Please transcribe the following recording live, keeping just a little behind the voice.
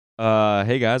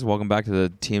Hey guys, welcome back to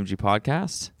the TMG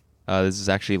podcast. This is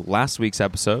actually last week's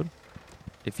episode.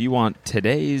 If you want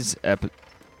today's episode...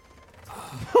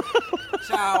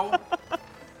 Ciao.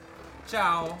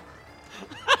 Ciao.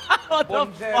 What the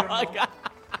Buongiorno. fuck?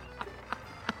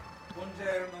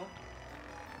 Buongiorno.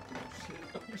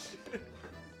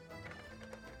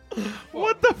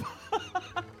 What the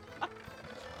fuck?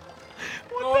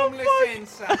 Con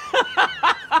licenza.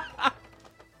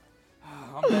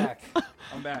 I'm back.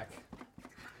 I'm back.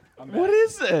 What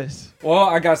is this? Well,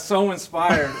 I got so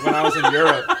inspired when I was in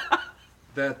Europe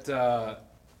that,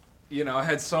 I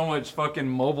had so much fucking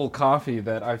mobile coffee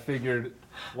that I figured,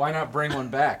 why not bring one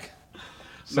back?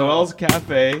 Noel's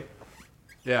Cafe.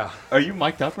 Yeah. Are you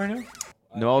mic'd up right now?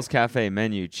 Noel's Cafe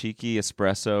menu: cheeky,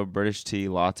 espresso, British tea,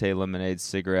 latte, lemonade,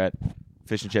 cigarette,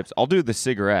 fish and chips. I'll do the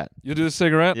cigarette. You do a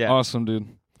cigarette? Yeah. Awesome, dude.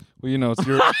 Well,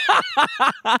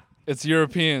 it's it's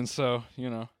European, so,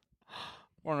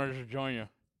 why not just join you?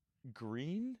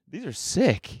 Green? These are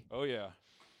sick. Oh, yeah.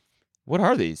 What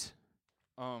are these?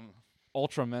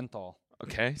 Ultra menthol.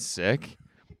 Okay, sick.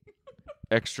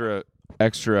 Extra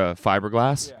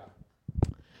fiberglass. Yeah.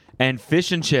 And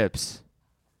fish and chips.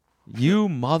 You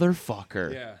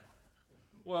motherfucker. Yeah.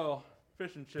 Well,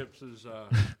 fish and chips is,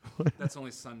 that's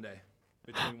only Sunday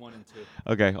between 1 and 2.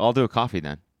 Okay, I'll do a coffee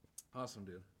then. Awesome,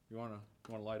 dude. You wanna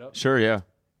light up? Sure, yeah.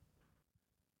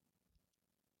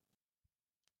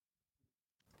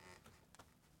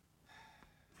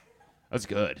 That's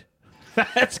good.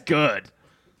 That's good.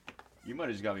 You might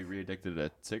have just got me re-addicted to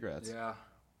cigarettes. Yeah.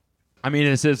 I mean,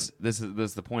 this is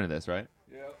the point of this, right?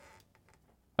 Yeah.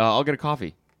 I'll get a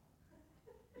coffee.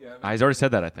 Yeah. He's already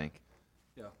said that, I think.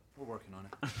 Yeah. We're working on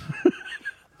it.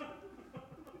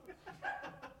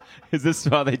 Is this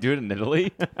how they do it in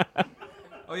Italy?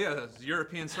 Oh yeah, that's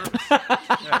European service.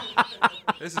 Yeah.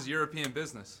 This is European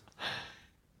business.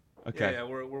 Okay. Yeah,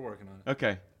 we're working on it.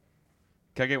 Okay.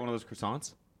 Can I get one of those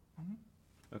croissants? Mm-hmm.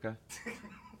 Okay.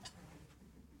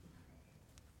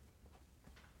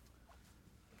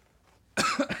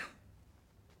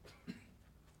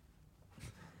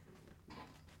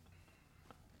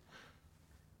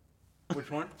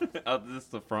 Which one? This is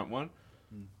the front one.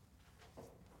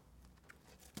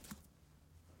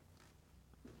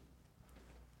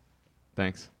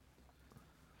 Thanks.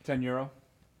 €10.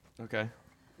 Okay.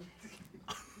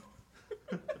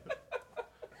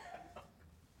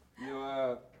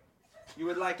 You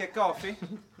would like a coffee?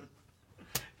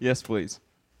 Yes, please.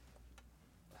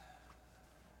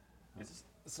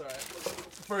 Sorry,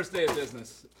 first day of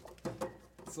business.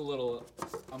 I'm a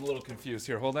little confused.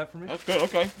 Here, hold that for me. That's good.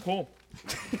 Okay, cool.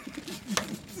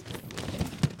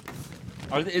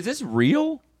 Is this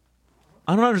real?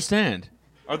 I don't understand.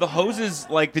 Are the hoses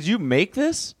did you make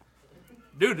this?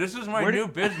 Dude, this is my new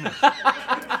business.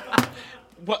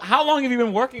 How long have you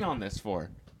been working on this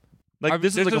for?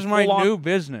 This is like a my full-on- new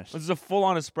business. This is a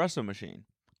full-on espresso machine.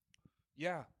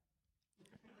 Yeah.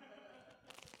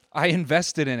 I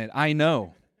invested in it. I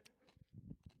know.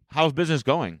 How's business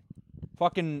going?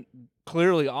 Fucking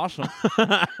clearly awesome.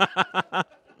 How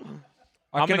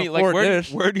can many? afford Where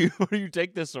this. do you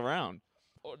take this around?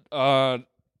 Well,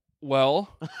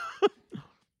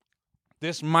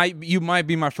 you might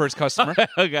be my first customer.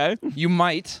 Okay. You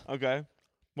might. Okay.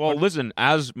 Well, listen,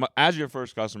 as your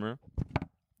first customer,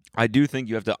 I do think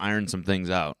you have to iron some things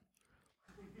out.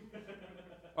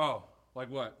 Oh, like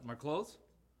what? My clothes?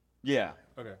 Yeah.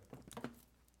 Okay.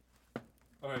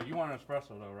 Okay, you want an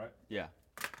espresso though, right? Yeah.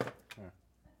 Here,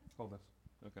 hold this.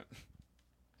 Okay.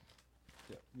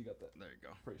 Yeah, you got that. There you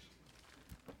go. Please.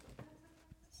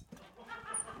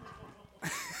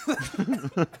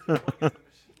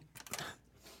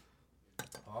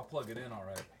 I'll plug it in all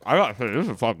right. I gotta say, this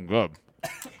is fucking good.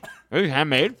 This is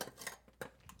handmade.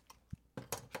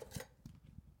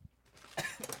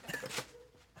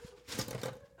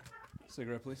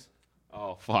 Cigarette, please.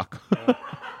 Oh fuck.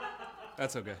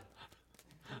 That's okay.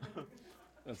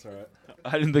 That's all right.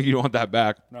 I didn't think you'd want that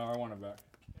back. No, I want it back.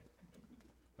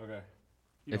 Okay.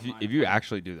 If you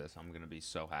actually do this, I'm gonna be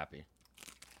so happy.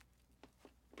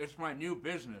 It's my new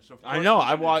business. Of I course know. I'm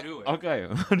I gonna want. do it. Okay.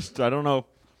 I don't know.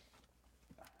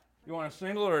 You want a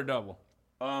single or a double?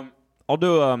 I'll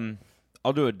do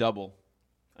a double,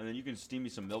 and then you can steam me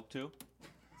some milk too.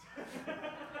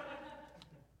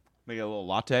 Make it a little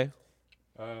latte.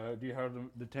 Do you have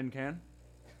the tin can?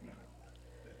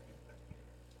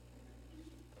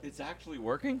 It's actually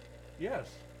working. Yes.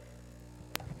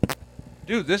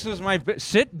 Dude, this is my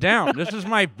sit down. This is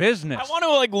my business. I want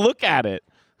to look at it.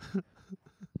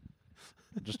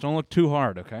 Just don't look too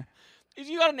hard, okay?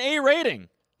 You got an A rating.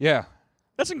 Yeah.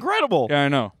 That's incredible. Yeah, I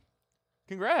know.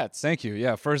 Congrats. Thank you.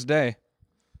 Yeah, first day.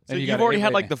 So you've already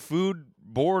had like the food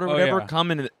board or whatever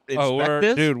come and inspect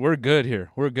this? Dude, we're good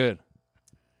here. We're good.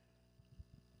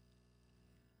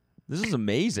 This is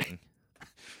amazing.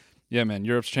 Yeah, man,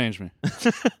 Europe's changed me.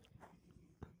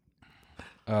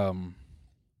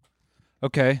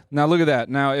 Okay, now look at that.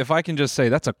 Now, if I can just say,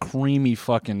 that's a creamy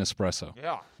fucking espresso.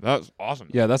 Yeah, that's awesome.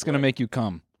 Yeah, that's going to make you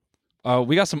come.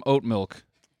 We got some oat milk.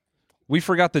 We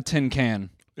forgot the tin can.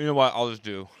 You know what? I'll just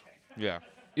do. Yeah.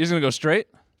 You're just going to go straight?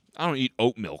 I don't eat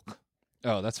oat milk.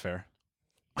 Oh, that's fair.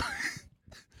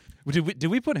 Did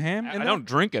we put ham in that? I don't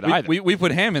drink it either. We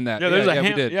put ham in that. Yeah, there's a ham.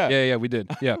 We did. Yeah, we did.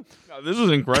 Yeah. No, this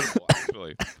is incredible,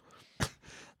 actually.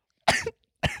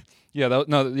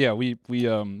 Yeah,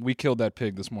 we killed that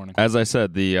pig this morning. As I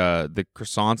said, the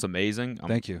croissant's amazing. I'm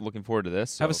Thank you. Looking forward to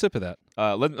this. Have a sip of that.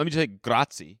 Let me say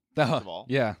grazie, first of all.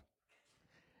 Yeah.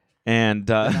 And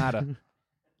Nada.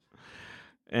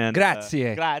 and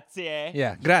Grazie. Grazie.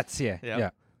 Yeah, grazie.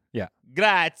 Yeah. Yeah.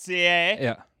 Grazie.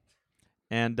 Yeah.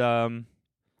 And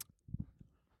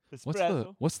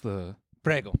What's the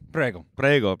prego. Prego.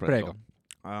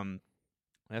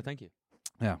 Yeah, thank you.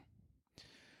 Yeah.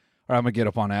 All right, I'm gonna get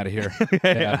up on out of here.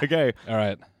 Yeah. Okay. All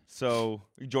right. So,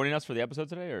 you joining us for the episode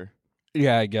today, or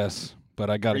Yeah, I guess. But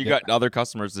I gotta. you got other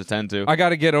customers to tend to? I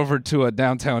gotta get over to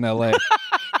downtown LA.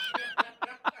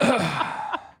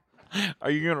 Are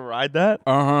you gonna ride that?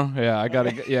 Yeah, I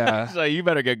gotta. Yeah. So you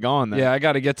better get going then. Yeah, I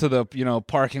gotta get to the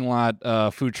parking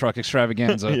lot food truck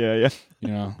extravaganza.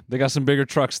 Yeah. They got some bigger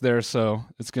trucks there, so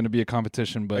it's gonna be a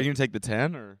competition. Are But you gonna take the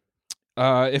 10 or?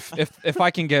 if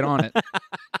I can get on it,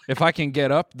 if I can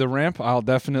get up the ramp, I'll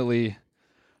definitely.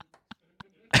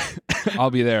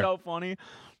 I'll be there. So funny.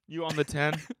 You on the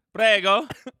 10? Prego.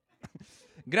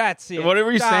 Grazie. What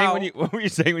were you Ciao.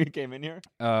 saying when you came in here?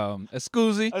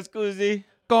 Scusi. Scusi.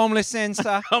 Come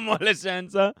licenza. Come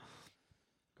licenza.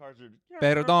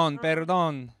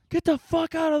 Perdon. Get the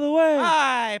fuck out of the way.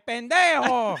 Ay,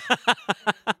 pendejo.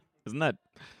 Isn't that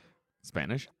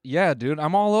Spanish? Yeah, dude,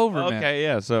 I'm all over, man. Okay,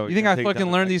 yeah. So You think I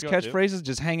fucking learned these catchphrases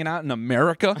just hanging out in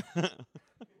America?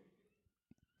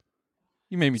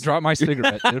 You made me drop my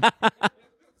cigarette, dude.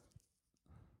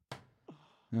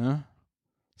 Yeah.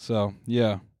 So,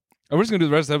 yeah. We're just going to do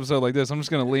the rest of the episode like this. I'm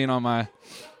just going to lean on my...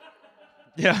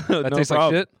 Yeah, That tastes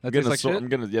like shit? That tastes like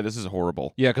shit? Yeah, this is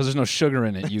horrible. Yeah, because there's no sugar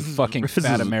in it, you fucking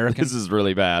fat American. This is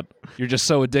really bad. You're just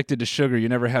so addicted to sugar, you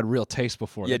never had real taste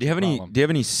before. Yeah, That's the problem. do you have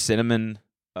any cinnamon?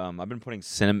 I've been putting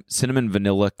cinnamon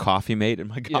vanilla coffee mate in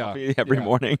my coffee every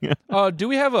morning. Do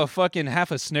we have a fucking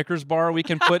half a Snickers bar we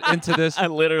can put into this? I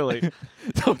literally.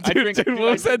 Dude,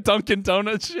 what was that Dunkin'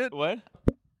 Donuts shit? What?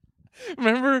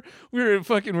 Remember, we were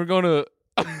going to,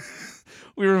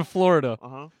 we were in Florida,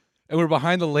 and we were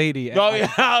behind the lady. Oh,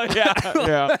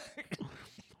 yeah.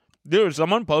 Dude,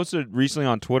 someone posted recently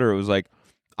on Twitter, it was like,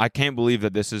 I can't believe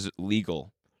that this is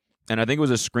legal. And I think it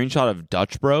was a screenshot of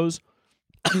Dutch Bros.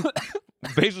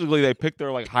 Basically, they picked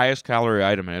their like highest calorie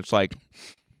item, and it's like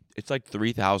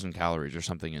 3,000 calories or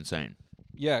something insane.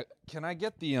 Yeah, can I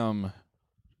get the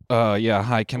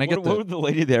hi, can I get What would the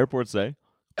lady at the airport say?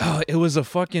 it was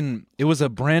a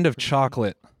brand of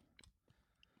chocolate.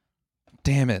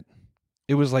 Damn it.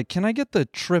 It was like, can I get the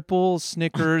triple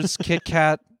Snickers Kit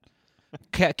Kat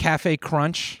Cafe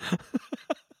Crunch?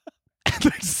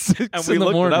 Like 6 And we in the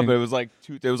looked morning. it up. It was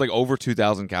like over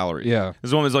 2,000 calories. Yeah.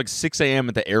 This one was like 6 a.m.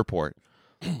 at the airport,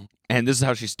 and this is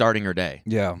how she's starting her day.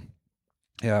 Yeah.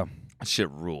 That shit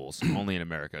rules. Only in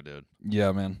America, dude.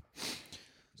 Yeah, man.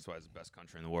 That's why it's the best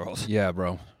country in the world. Yeah,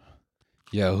 bro.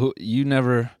 Yeah,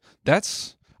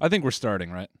 I think we're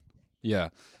starting, right? Yeah.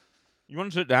 You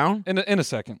want to sit down? In a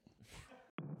second.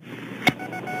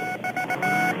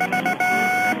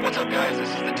 What's up, guys? This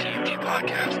is the TMG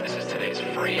Podcast. This is today's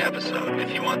free episode.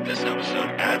 If you want this episode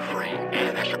ad-free and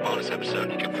an extra bonus episode,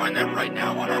 you can find that right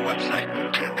now on our website,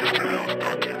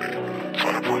 tmgstudios.tv.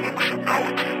 Sign up for a membership now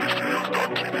at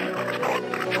tmgstudios.tv, and if not,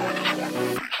 then enjoy this one.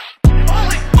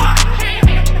 Holy fuck,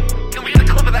 Jamie! Can we get a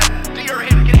clip of that deer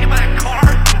getting hit by that car?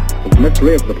 The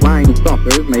mystery of the flying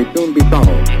saucers may soon be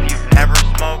solved. If you've never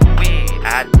smoked weed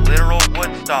at literal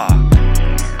Woodstock,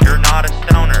 you're not a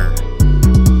stoner.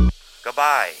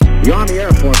 Goodbye. The Army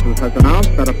Air Forces has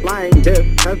announced that a flying disc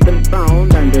has been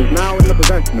found and is now in the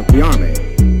possession of the Army.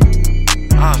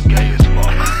 I'm gay as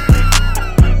fuck.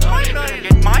 I'm trying to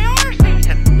get my arse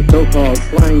eaten. The so-called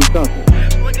flying saucer.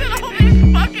 Look at all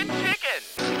these fucking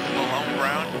chickens. Malone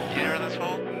Brown, you hear this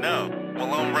hole? No.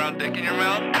 Malone Brown dick in your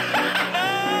mouth?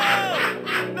 No!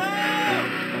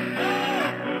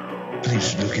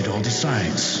 Please look at all the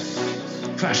signs.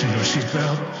 Fasten your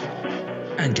seatbelt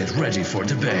and get ready for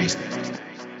debate.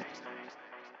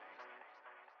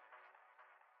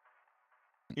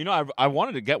 You know, I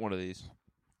wanted to get one of these.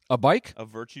 A bike? A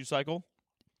virtue cycle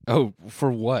Oh,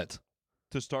 for what?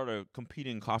 to start a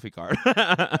competing coffee cart.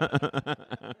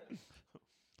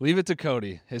 Leave it to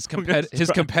Cody. His gonna his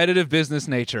try- competitive business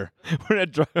nature. We're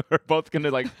both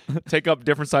gonna like take up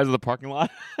different sides of the parking lot.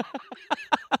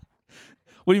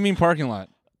 What do you mean parking lot?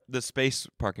 The space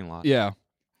parking lot. Yeah.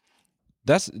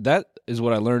 That is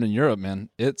what I learned in Europe, man.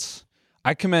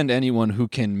 I commend anyone who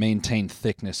can maintain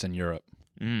thickness in Europe.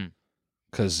 Mm.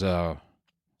 Cuz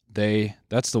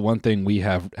that's the one thing we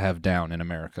have down in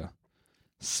America.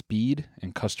 Speed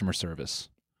and customer service.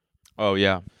 Oh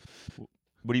yeah.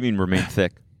 What do you mean remain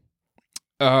thick?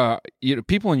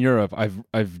 People in Europe,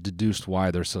 I've deduced why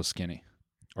they're so skinny,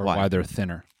 or Why? why they're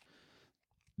thinner.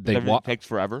 They Everything takes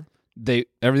forever.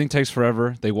 everything takes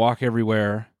forever. They walk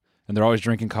everywhere, and they're always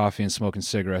drinking coffee and smoking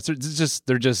cigarettes.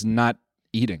 They're just not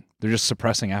eating. They're just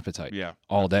suppressing appetite. Yeah,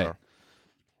 all day, sure.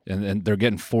 and they're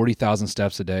getting 40,000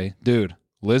 steps a day, dude.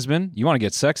 Lisbon, you want to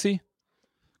get sexy?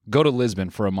 Go to Lisbon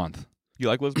for a month. You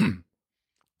like Lisbon?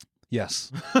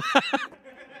 Yes.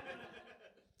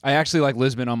 I actually like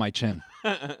Lisbon on my chin.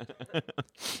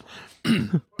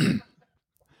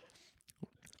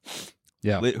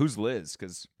 Yeah. Who's Liz?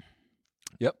 Because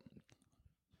Yep.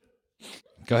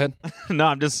 Go ahead. no,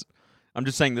 I'm just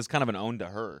saying this is kind of an own to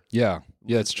her. Yeah.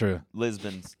 Yeah, it's true.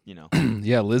 Lisbon's,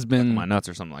 Yeah, Lisbon. my nuts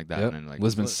or something like that. Yep. And then, like,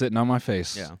 Lisbon's sitting on my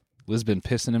face. Yeah. Lisbon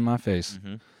pissing in my face.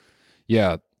 Mhm.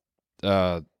 Yeah.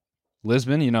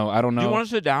 Lisbon, I don't know. Do you want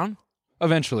to sit down?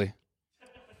 Eventually.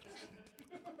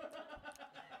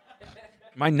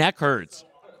 My neck hurts.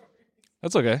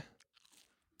 That's okay.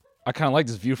 I kind of like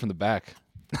this view from the back.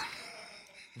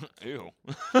 Ew.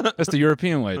 That's the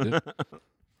European way, dude.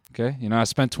 Okay? I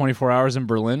spent 24 hours in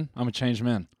Berlin. I'm a changed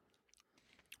man.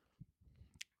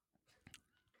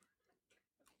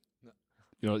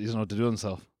 He doesn't know what to do with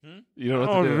himself. You don't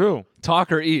know what to do.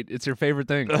 Talk or eat. It's your favorite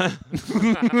thing. All right,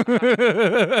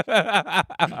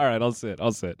 I'll sit.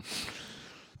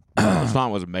 The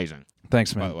song was amazing.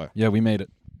 Thanks, man. the way. Yeah, we made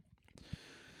it.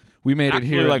 We made Actually, it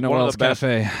here like, at one of Noel's the best-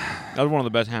 Cafe. That was one of the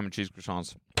best ham and cheese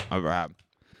croissants I've ever had.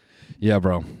 Yeah,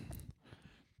 bro.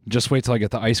 Just wait till I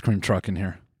get the ice cream truck in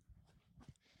here.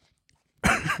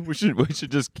 we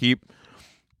should just keep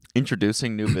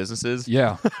introducing new businesses.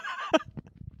 Yeah.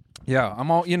 Yeah, I'm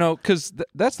all, because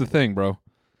that's the thing, bro.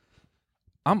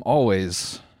 I'm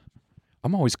always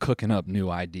cooking up new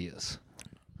ideas.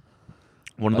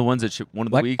 One of the ones that one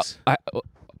of the weeks. I was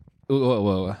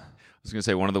gonna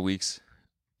say one of the weeks.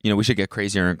 We should get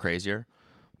crazier and crazier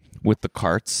with the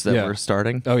carts that Yeah. we're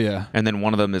starting. Oh yeah. And then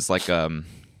one of them is like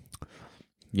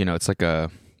it's like a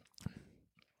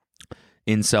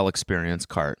in-cell experience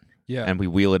cart. Yeah. And we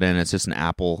wheel it in. It's just an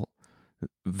Apple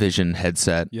Vision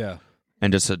headset Yeah.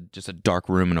 and just a dark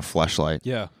room and a fleshlight.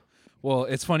 Yeah. Well,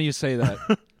 it's funny you say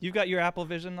that. You've got your Apple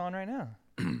Vision on right now.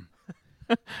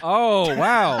 Oh,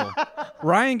 wow.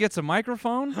 Ryan gets a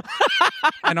microphone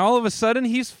and all of a sudden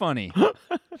he's funny.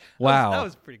 Wow. That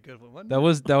was a pretty good one, wasn't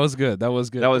it? That was good. That was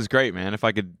good. That was great, man. If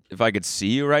I could see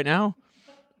you right now.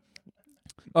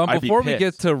 I'd be Before we get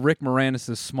pissed. to Rick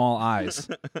Moranis' small eyes.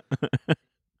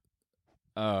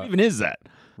 What even is that?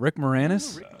 Rick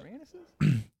Moranis? Rick Moranis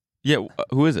is? Yeah,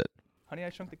 who is it? Honey, I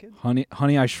Shrunk the Kids?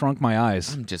 Honey, I Shrunk My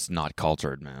Eyes. I'm just not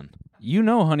cultured, man. You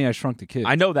know Honey, I Shrunk the Kids.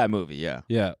 I know that movie, yeah.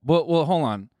 Yeah. Well, hold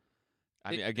on.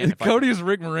 I mean, again, if Cody is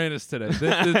Rick Moranis today.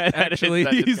 This is actually,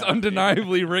 that is he's gotta be.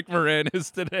 undeniably Rick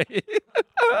Moranis today.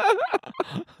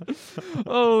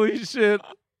 Holy shit.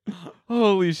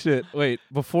 Holy shit. Wait,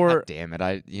 before God damn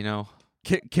it!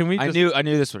 can we just I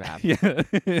knew this would happen.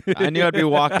 Yeah. I knew I'd be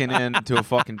walking into a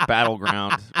fucking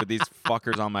battleground with these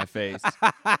fuckers on my face.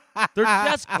 They're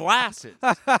just glasses.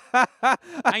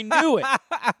 I knew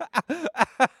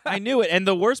it. And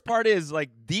the worst part is, like,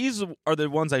 these are the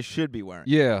ones I should be wearing.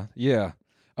 Yeah, yeah.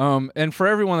 And for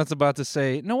everyone that's about to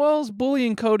say, Noel's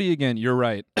bullying Cody again, you're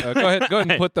right. Go ahead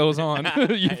and put those on.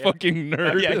 You fucking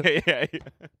nerd. Yeah.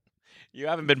 You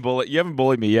haven't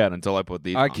bullied me yet until I put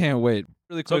these I on. can't wait.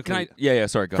 Really So quickly. can I? Yeah.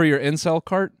 Sorry. Go For ahead. your incel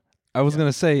cart, I was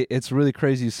gonna say it's really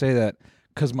crazy you say that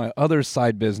because my other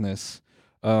side business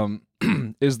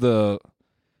is the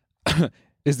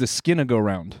skin a go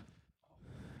round.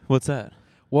 What's that?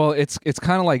 Well, it's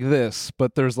kind of like this,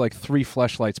 but there's like 3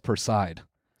 fleshlights per side,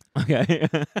 Okay.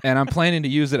 and I'm planning to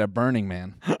use it at Burning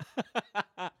Man.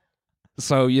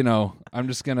 So I'm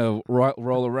just gonna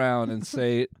roll around and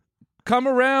say, "Come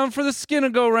around for the skin a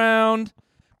go round,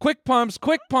 quick pumps,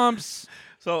 quick pumps."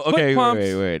 So Quick okay, pumps.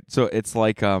 wait. So it's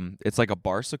like a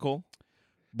barsicle.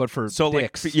 But for So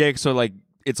dicks. like yeah, so like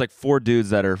it's like 4 dudes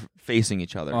that are facing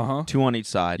each other, Uh-huh. 2 on each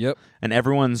side. Yep. And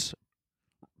everyone's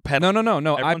pedal. No. I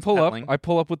Everyone's pull pedaling. up. I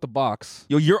pull up with the box.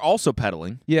 You're also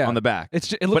pedaling. Yeah. On the back. It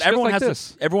looks but just everyone like has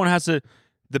this. to. Everyone has to.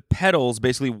 The pedals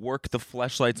basically work the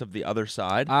fleshlights of the other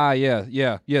side.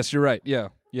 Yeah. Yes, you're right. Yeah.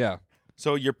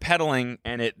 So you're pedaling,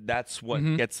 and that's what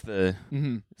gets the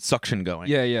suction going.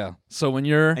 Yeah. So when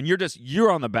you're And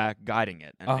you're on the back guiding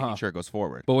it and Uh-huh. making sure it goes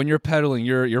forward. but when you're pedaling,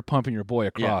 you're pumping your boy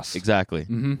across. Yeah, exactly.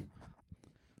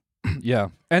 Yeah.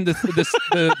 And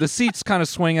the seats kind of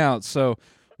swing out, so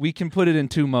we can put it in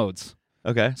 2 modes.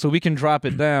 Okay. So we can drop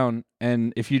it down,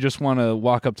 and if you just want to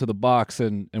walk up to the box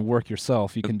and work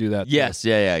yourself, you can do that. too. Yes.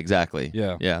 Yeah. Exactly.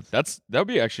 Yeah. Yeah. That would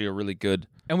be actually a really good.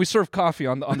 And we serve coffee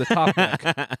on the top deck.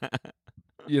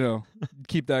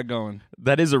 Keep that going.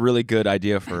 That is a really good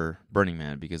idea for Burning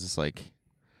Man because it's like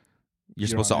you're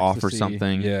supposed to on offer ecstasy.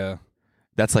 something. Yeah.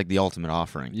 That's like the ultimate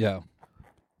offering. Yeah.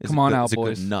 It's Come a on good- out, it's a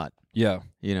boys. good nut. Yeah.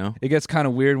 You know. It gets kind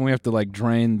of weird when we have to like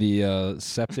drain the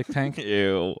septic tank.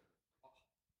 Ew.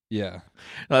 Yeah.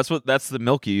 That's the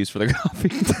milk you use for the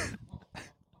coffee.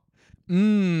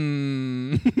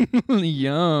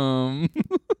 Yum.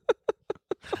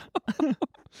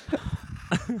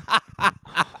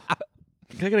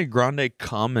 Can I get a grande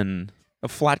cum and a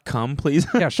flat cum, please?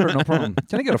 Yeah, sure, no problem.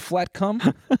 Can I get a flat cum?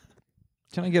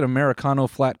 Can I get Americano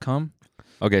flat cum?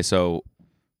 Okay, so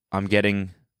I'm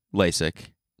getting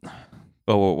LASIK.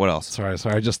 Oh, what else? Sorry.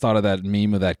 I just thought of that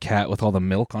meme of that cat with all the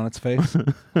milk on its face.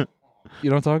 You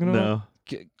know what I'm talking about?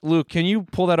 No. Luke, can you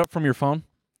pull that up from your phone?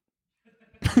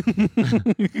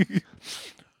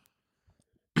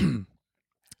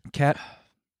 Cat,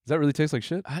 does that really taste like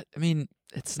shit? I mean,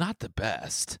 it's not the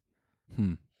best.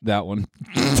 That one.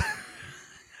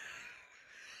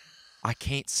 I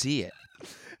can't see it.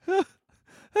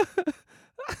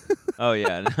 Oh,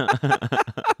 yeah.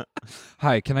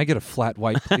 Hi, can I get a flat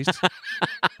white, please?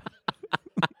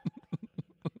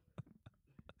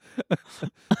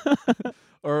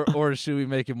 Or should we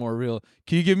make it more real?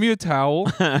 Can you give me a towel?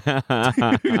 Can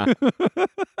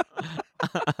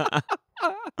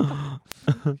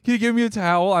you give me a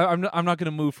towel? I'm not going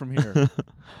to move from here.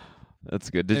 That's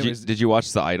good. Anyways. Did you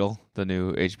watch The Idol, the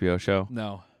new HBO show?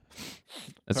 No.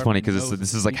 It's Covered funny in because nose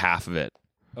this and is like feet. half of it.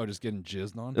 Oh, just getting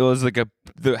jizzed on? It was like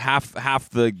half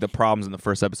the problems in the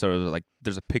first episode was like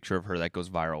there's a picture of her that goes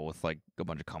viral with like a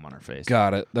bunch of cum on her face.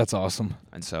 Got it. That's awesome.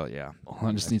 And so yeah.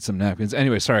 I just need some napkins.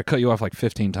 Anyway, sorry, I cut you off like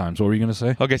 15 times. What were you going to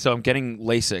say? Okay, so I'm getting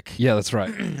LASIK Yeah, that's right.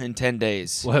 in 10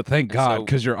 days. Well, thank And God, so-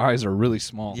 because your eyes are really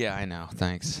small. Yeah, I know.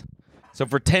 Thanks. So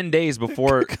for 10 days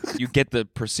before you get the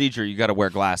procedure, you got to wear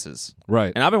glasses.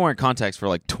 Right. And I've been wearing contacts for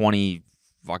like 2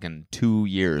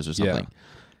 years or something. Yeah.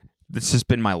 This has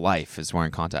been my life is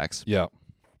wearing contacts. Yeah.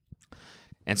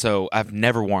 And so I've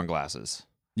never worn glasses.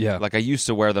 Yeah. Like I used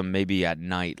to wear them maybe at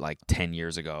night like 10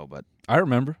 years ago, but I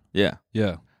remember. yeah.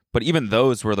 Yeah. But even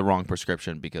those were the wrong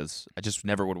prescription because I just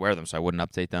never would wear them, so I wouldn't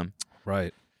update them.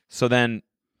 Right. So then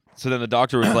the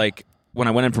doctor was like, when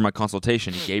I went in for my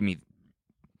consultation, he gave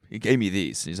me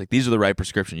these. He's like, these are the right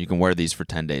prescription. You can wear these for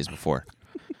 10 days before.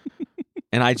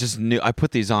 And I just knew, I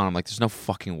put these on. I'm like, there's no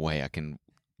fucking way I can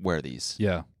wear these,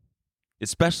 Yeah.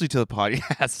 especially to the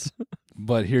podcast.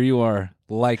 But here you are,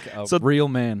 like a So- real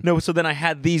man. No, so then I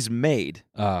had these made,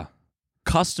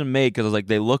 custom made, because I was like,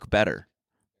 they look better.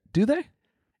 Do they?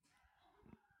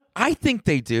 I think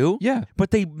they do. Yeah.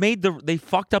 But they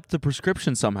fucked up the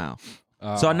prescription somehow.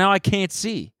 So now I can't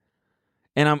see.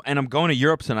 And I'm going to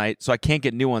Europe tonight, so I can't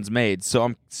get new ones made. So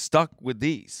I'm stuck with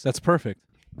these. That's perfect.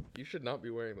 You should not be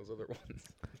wearing those other ones.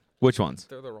 Which ones?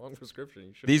 They're the wrong prescription.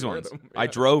 You should These wear ones. them. I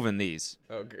Yeah. drove in these.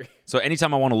 Okay. So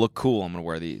anytime I want to look cool, I'm going to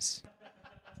wear these.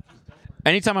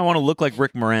 Anytime I want to look like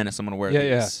Rick Moranis, I'm going to wear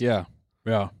these. Yeah.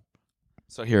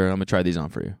 So here, I'm going to try these on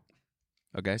for you.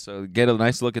 Okay, so get a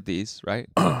nice look at these, right?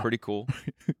 Pretty cool.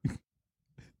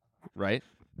 Right?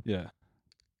 Yeah.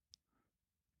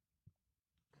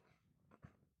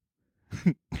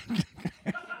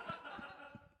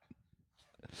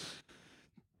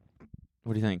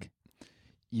 What do you think?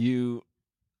 You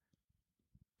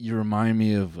remind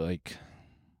me of like,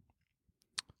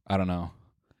 I don't know.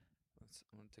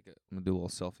 I'm going to do a little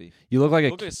selfie. You look like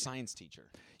Look like a science teacher.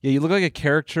 yeah. You look like a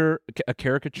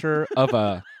caricature of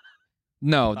a.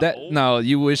 No,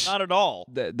 you wish Not at all.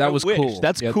 that I was wish. cool.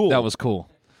 That's Yeah, cool. That was cool.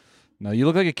 No, you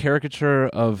look like a caricature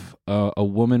of a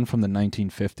woman from the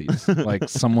 1950s, like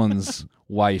someone's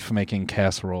wife making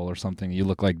casserole or something. You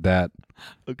look like that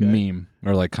meme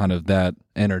or like kind of that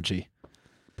energy.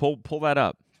 Pull that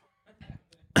up.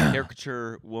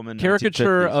 Caricature woman.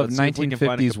 Caricature 1950s. of Let's see if we can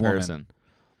find a 1950s woman. comparison.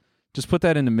 Just put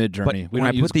that into But Midjourney. We when I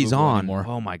don't use put these Google on, anymore.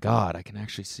 oh my god, I can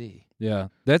actually see. Yeah,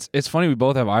 it's funny. We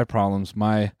both have eye problems.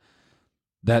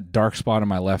 That dark spot in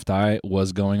my left eye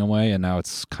was going away, and now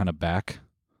it's kind of back.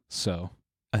 So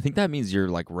I think that means your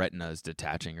like retina is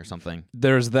detaching or something.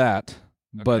 there's that.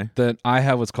 Okay. But then I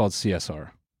have what's called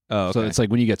CSR. Oh, okay. So it's like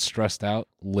when you get stressed out,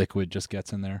 liquid just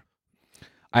gets in there.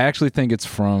 I actually think it's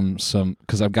from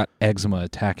because I've got eczema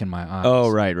attacking my eyes. oh,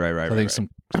 right. So I think some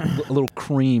a little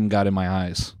cream got in my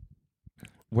eyes.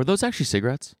 Were those actually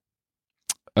cigarettes?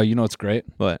 Oh, you know what's great?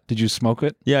 What? Did you smoke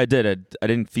it? Yeah, I did. I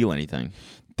didn't feel anything.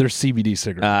 They're CBD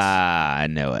cigarettes. Ah, I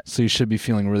know it. So you should be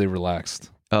feeling really relaxed.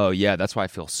 Oh, yeah, that's why I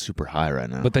feel super high right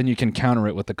now. But then you can counter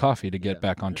it with the coffee to get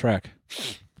back on track.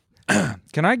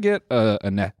 Can I get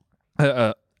a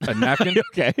napkin?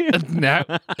 okay.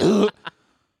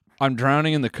 I'm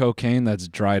drowning in the cocaine that's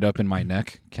dried up in my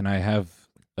neck. Can I have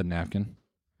a napkin?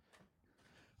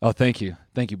 Oh, thank you.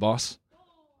 Thank you, boss.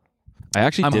 I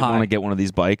actually I'm did high. want to get one of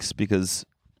these bikes because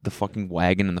the fucking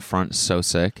wagon in the front is so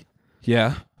sick.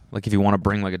 Yeah. Like if you want to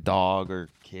bring like a dog or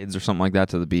kids or something like that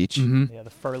to the beach. Mm-hmm. Yeah, the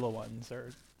Furla ones are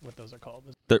what those are called.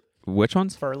 Which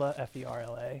ones? Furla,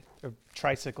 F-E-R-L-A. They're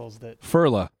tricycles that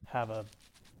Furla. have a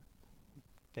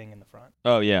thing in the front.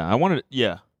 Oh, yeah.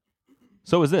 Yeah.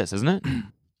 So is this, isn't it?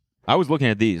 I was looking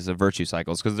at these, the Virtue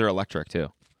cycles, because they're electric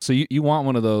too. So you want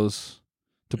one of those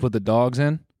to put the dogs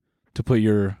in, to put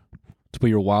your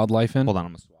wildlife in? Hold on,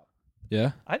 I'm going to swap.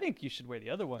 Yeah. I think you should wear the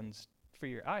other ones for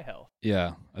your eye health.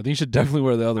 Yeah. I think you should definitely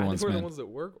wear the other I ones, think we're man. the ones that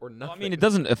work or nothing. Well, I mean, it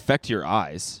doesn't affect your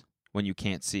eyes when you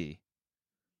can't see.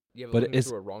 Yeah, but but looking it's-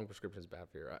 through a wrong prescription is bad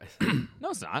for your eyes.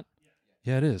 No, it's not.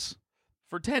 Yeah, it is.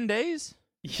 For 10 days?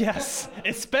 Yes,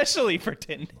 especially for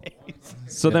 10 days.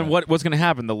 So Yeah. then what's going to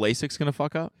happen? The LASIK's going to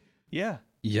fuck up? Yeah,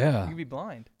 Yeah. you could be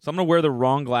blind. So I'm going to wear the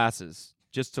wrong glasses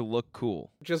just to look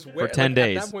cool. Just wear 10 like,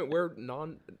 days. At that point, wear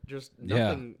Yeah.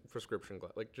 nothing prescription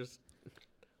glass. Like just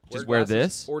wear glasses,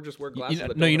 this? or just wear know- glasses that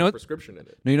no, don't you know have a what- prescription in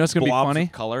it. No, you know what's going to be Blobs funny?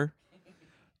 of color.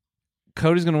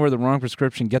 Cody's going to wear the wrong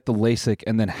prescription, get the LASIK,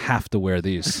 and then have to wear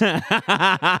these.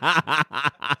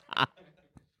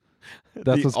 That's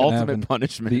The what's gonna ultimate happen.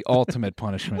 punishment. The ultimate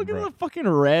punishment, Look at bro. the fucking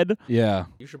red. Yeah.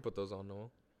 You should put those on,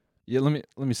 Noel. Yeah, let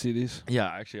me see these. Yeah,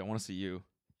 actually, I want to see you.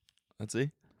 Let's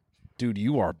see. Dude,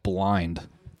 you are blind.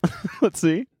 Let's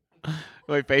see.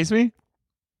 Wait, face me?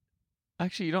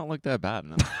 Actually, you don't look that bad.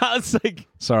 No. I was like,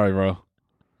 Sorry, bro.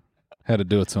 Had to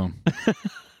do it to him. Let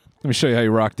me show you how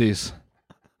you rock these.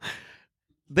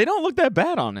 they don't look that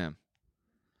bad on him.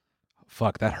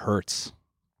 Fuck, that hurts.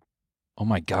 Oh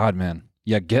my god, man.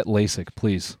 Yeah, get LASIK,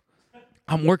 please.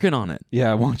 I'm working on it.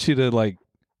 Yeah, I want you to like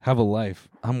have a life.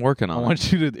 I'm working I on it.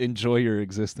 want you to enjoy your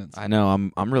existence. I know.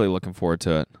 I'm really looking forward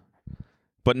to it.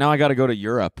 But now I got to go to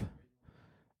Europe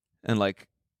and like,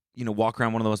 walk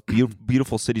around one of the most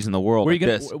beautiful cities in the world. Where are like you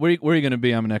gonna this. where are you gonna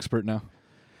be? I'm an expert now.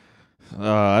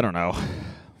 I don't know.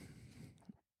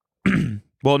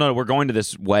 Well, no, we're going to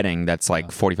this wedding that's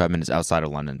like 45 minutes outside of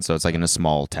London, so it's like in a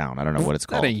small town. I don't know what it's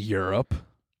called. That ain't Europe.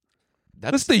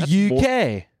 That's the more-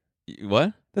 UK.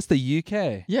 What? That's the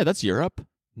UK. Yeah, that's Europe.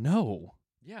 No.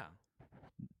 Yeah.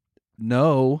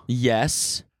 No.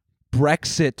 Yes.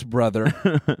 Brexit, brother.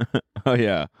 Oh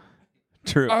yeah.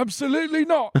 True. Absolutely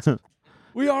not.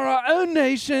 We are our own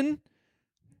nation.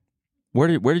 Where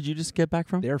did you just get back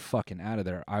from? They're fucking out of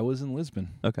there. I was in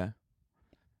Lisbon. Okay.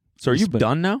 So are you Lisbon.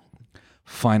 done now?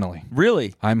 Finally.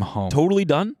 Really? I'm home. Totally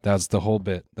done? That's the whole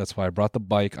bit. That's why I brought the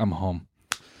bike. I'm home.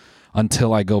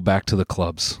 Until I go back to the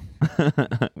clubs.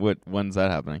 When's that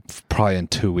happening? Probably in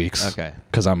 2 weeks. Okay.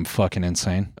 Because I'm fucking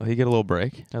insane. Oh, you get a little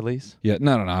break at least. Yeah,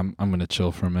 no. I'm gonna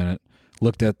chill for a minute.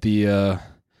 Looked at the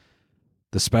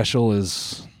special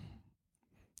is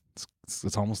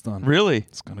it's almost done. Really?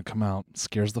 It's gonna come out. It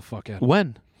scares the fuck out of me.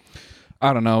 When?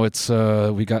 I don't know. It's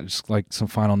we got just like some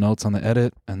final notes on the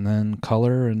edit and then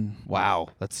color and Wow,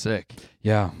 that's sick.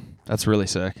 yeah. That's really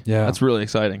sick. Yeah. That's really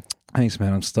exciting. Thanks,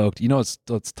 man. I'm stoked. You know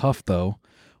what's tough though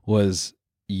was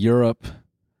Europe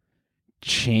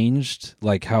changed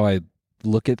like how I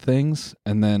look at things,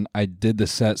 and then I did the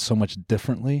set so much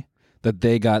differently that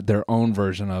they got their own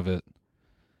version of it.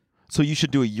 So you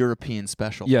should do a European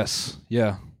special. Yes.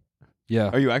 Yeah. Yeah.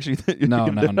 Are you actually? No,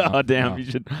 no, no, Oh damn! no. You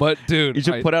should. But dude, You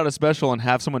should put out a special and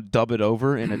have someone dub it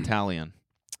over in Italian.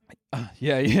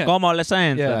 yeah. Como le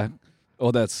sente? Yeah.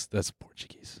 Oh, that's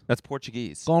Portuguese. That's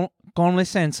Portuguese. Con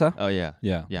licenza. Oh yeah.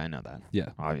 Yeah. Yeah, I know that. Yeah.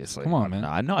 Obviously. Come on, man.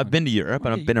 I know. I've been to Europe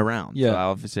and I've been around. Yeah. So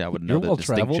obviously, I would know You're the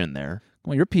well-traveled. distinction there.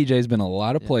 Well, your PJ's been a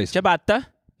lot of places. Ciabatta.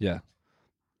 Yeah.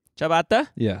 Ciabatta.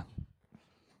 Yeah.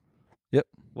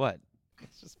 What?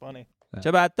 It's just funny.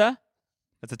 Ciabatta.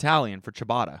 That's Italian for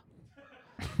ciabatta.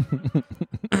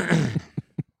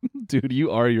 Dude,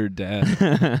 you are your dad.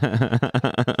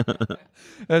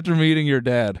 After meeting your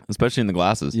dad. Especially in the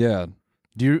glasses. Yeah.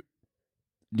 Do you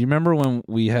remember when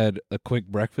we had a quick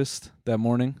breakfast that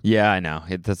morning? Yeah, I know.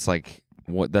 That's like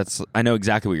What? That's. I know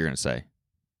exactly what you're gonna say.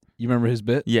 You remember his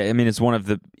bit? Yeah, I mean, it's one of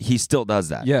the. He still does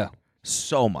that. Yeah.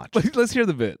 So much. Let's hear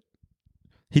the bit.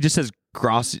 He just says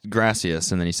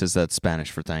gracias, and then he says that's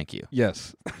Spanish for thank you,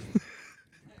 Yes.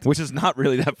 which is not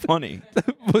really that funny.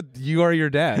 But you are your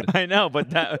dad. I know, but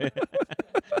that.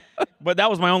 But that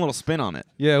was my own little spin on it.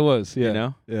 Yeah, it was. Yeah. You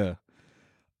know? Yeah.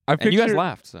 And you guys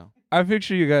laughed, so. I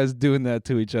picture you guys doing that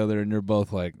to each other, and you're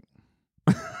both like,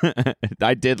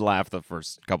 I did laugh the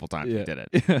first couple times we did it.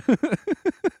 Yeah.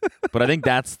 But I think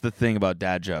that's the thing about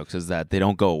dad jokes is that they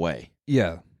don't go away.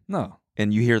 Yeah. No.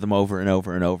 And you hear them over and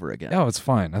over and over again. Oh, it's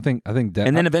fine. I think dad.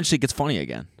 And then eventually it gets funny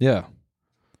again. Yeah. And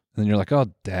then you're like,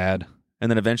 oh, dad. And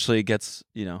then eventually it gets,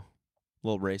 a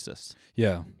little racist.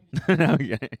 Yeah. No,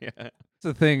 yeah.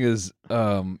 The thing is,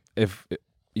 if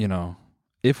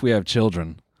we have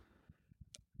children,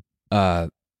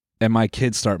 and my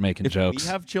kids start making If jokes. we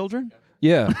have children?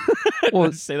 Yeah.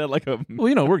 Well, say that like a.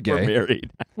 Well, we're gay. We're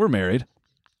married. We're married.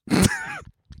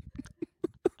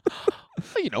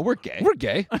 We're gay. We're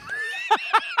gay.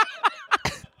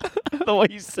 The way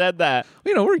you said that.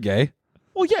 We're gay.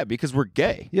 Well, yeah, because we're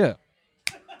gay. Yeah.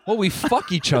 Well, we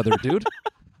fuck each other, dude.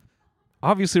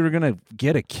 Obviously, we're gonna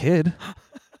get a kid.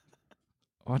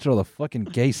 Watch all the fucking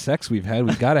gay sex we've had.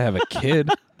 We gotta have a kid.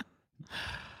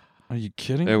 Are you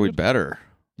kidding? Yeah, we dude? better.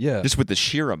 Yeah. Just with the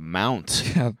sheer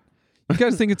amount. Yeah. You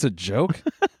guys think it's a joke?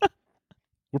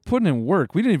 We're putting in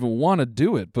work. We didn't even want to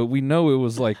do it, but we know it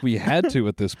was like we had to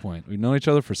at this point. We know each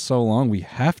other for so long, we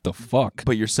have to fuck.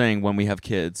 But you're saying when we have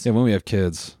kids. Yeah, when we have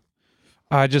kids.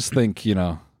 I just think,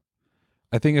 I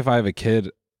think if I have a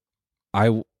kid,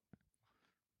 I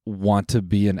want to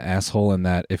be an asshole in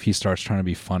that if he starts trying to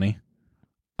be funny,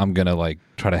 I'm going to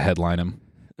try to headline him.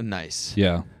 Nice.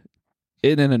 Yeah.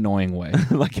 In an annoying way.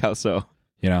 Like how so?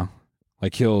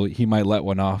 Like he might let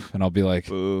one off and I'll be like,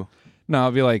 Boo. no,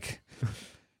 I'll be like,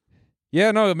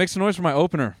 yeah, no, it makes a noise for my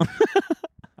opener.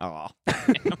 Oh.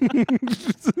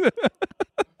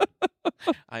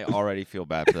 I already feel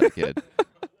bad for that kid.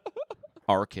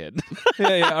 Our kid.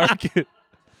 Yeah, our kid.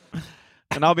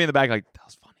 And I'll be in the back like, that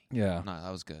was funny. Yeah. No,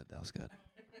 that was good. That was good.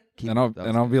 And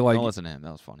I'll be like, don't listen to him.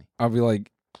 That was funny. I'll be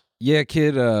like, yeah,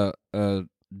 kid, do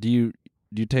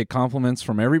you take compliments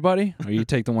from everybody or you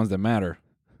take the ones that matter?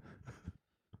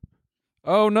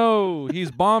 Oh no,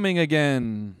 he's bombing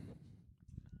again.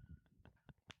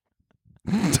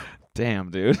 Damn,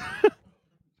 dude.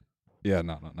 Yeah,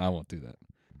 no, I won't do that.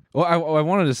 Well, I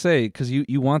wanted to say, because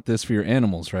you want this for your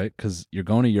animals, right? Because you're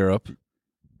going to Europe.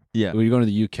 Yeah. Well, you're going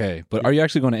to the UK. But are you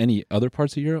actually going to any other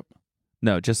parts of Europe?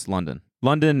 No, just London.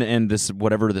 London and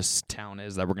whatever this town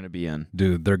is that we're going to be in.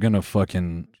 Dude, they're going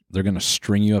to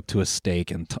string you up to a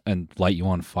stake and light you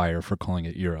on fire for calling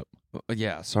it Europe.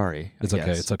 Yeah, sorry. It's I okay.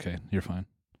 guess. It's okay. You're fine.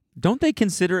 Don't they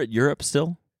consider it Europe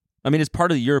still? I mean, it's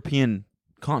part of the European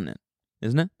continent,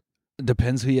 isn't it?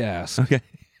 Depends who you ask. Okay.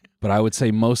 But I would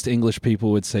say most English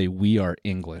people would say we are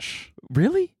English.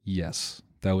 Really? Yes.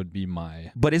 That would be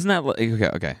my... But isn't that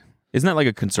okay? Isn't that like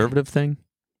a conservative thing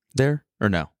there or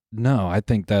no? No, I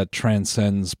think that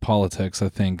transcends politics. I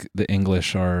think the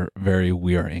English are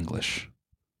we are English.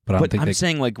 But I don't think I'm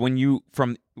saying like when you're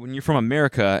from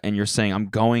America and you're saying I'm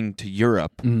going to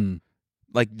Europe,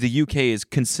 like the UK is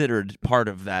considered part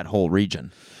of that whole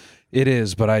region. It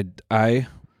is, but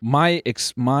my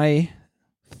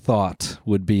thought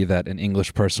would be that an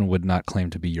English person would not claim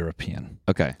to be European.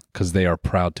 Okay. Because they are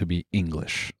proud to be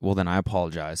English. Well, then I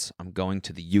apologize. I'm going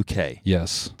to the UK.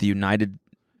 Yes. The United...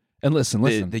 And listen.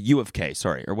 The U of K,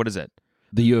 sorry. Or what is it?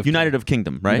 The U of United of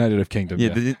Kingdom, right? United of Kingdom, yeah.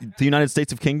 The United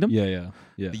States of Kingdom? Yeah.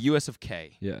 The US of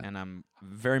K. Yeah. And I'm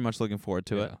very much looking forward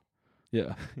to it.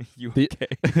 Yeah. U of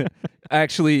K.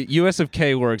 Actually, US of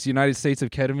K works. United States of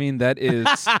Ketamine, that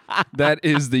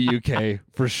is the UK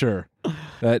for sure.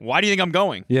 Why do you think I'm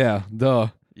going? Yeah, duh.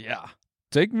 Yeah.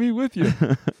 Take me with you.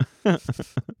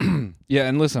 Yeah,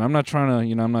 and listen, I'm not trying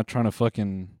to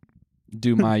fucking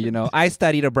do my, I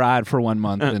studied abroad for 1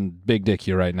 month and big dick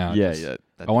you right now. Yeah.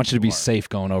 I want you to be safe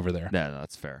going over there. Yeah,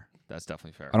 that's fair. That's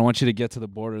definitely fair. I don't want you to get to the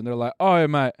border and they're like, "Oh,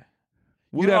 mate,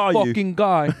 you Where that are you?" fucking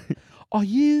guy. Are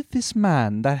you this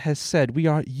man that has said we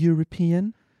are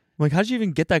European? Like, how'd you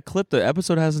even get that clip? The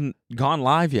episode hasn't gone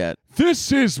live yet.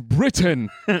 This is Britain.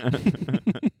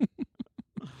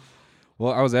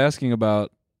 Well, I was asking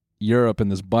about Europe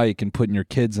and this bike and putting your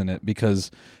kids in it because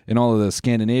in all of the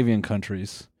Scandinavian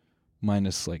countries,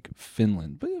 minus like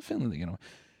Finland, but Finland,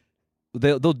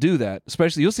 they'll do that.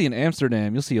 Especially, you'll see in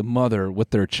Amsterdam, you'll see a mother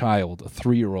with their child, a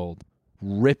 3-year-old,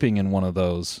 ripping in one of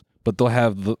those, but they'll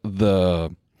have the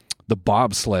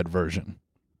bobsled version.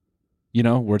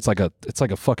 Where it's like a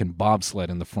fucking bobsled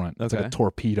in the front. It's like Okay. a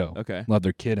torpedo. Okay. They'll have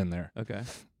their kid in there. Okay.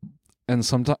 and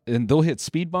sometimes they'll hit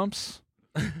speed bumps.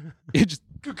 It just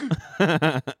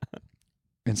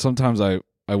and sometimes I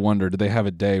wonder, do they have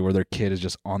a day where their kid is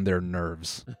just on their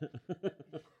nerves?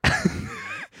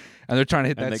 And they're trying to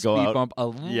hit And that they go speed out. bump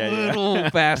a Yeah, yeah. little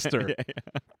faster. Yeah,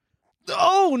 yeah.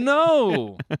 Oh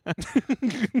no!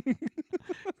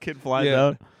 Kid flies Yeah.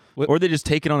 out. What- Or they just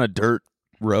take it on a dirt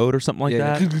road or something like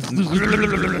Yeah,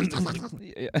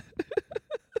 that. yeah.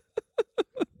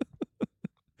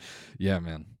 Yeah,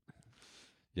 man.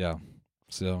 Yeah.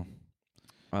 So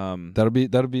that'll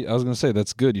be. I was gonna say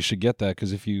that's good. You should get that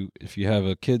because if you have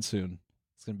a kid soon,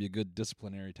 it's gonna be a good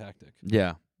disciplinary tactic.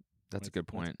 Yeah, that's a When good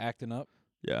it's- when it's point. Acting up,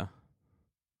 Yeah.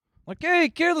 like, hey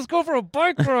kid, let's go for a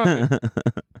bike ride.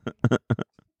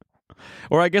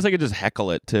 Or I guess I could just heckle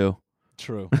it too.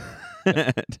 True.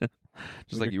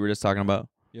 Just like you were just talking about.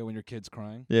 Yeah, when your kid's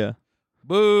crying. Yeah.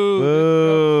 Boo! This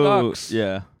Boo. joke sucks.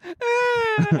 Yeah.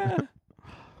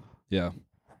 Yeah.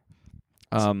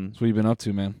 Um. That's what you've been up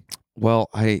to, man. Well,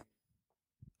 I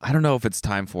don't know if it's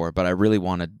time for it, but I really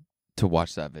wanted to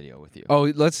watch that video with you. Oh,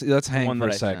 let's hang one for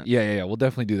that a I sec. sent. Yeah. We'll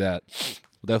definitely do that.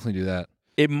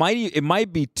 It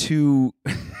might be too.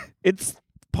 It's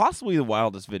possibly the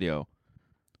wildest video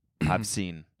I've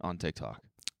seen on TikTok.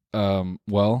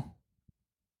 Well,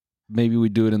 maybe we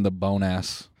do it in the bone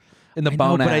ass. In the I know,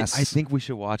 bone but ass. I think we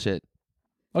should watch it.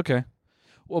 Okay.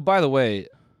 Well, by the way,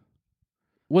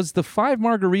 was the 5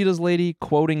 Margaritas lady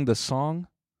quoting the song?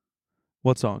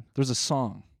 What song? There's a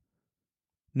song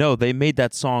No, they made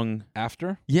that song.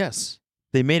 after? Yes,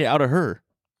 they made it out of her,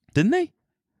 didn't they?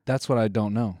 That's what I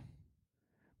don't know.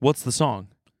 What's the song?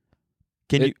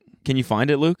 Can It- you find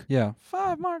it, Luke? Yeah.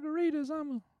 5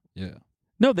 margaritas, Yeah.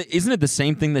 No, isn't it the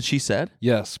same thing that she said?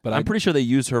 Yes, but I'm pretty sure they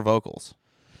used her vocals.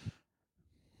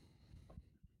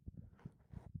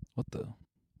 What the?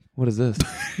 What is this?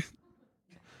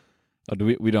 Oh,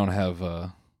 we don't have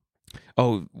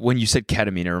Oh, when you said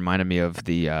ketamine, it reminded me of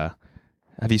the.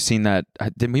 Have you seen that?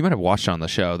 We might have watched it on the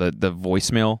show. The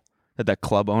voicemail that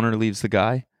club owner leaves the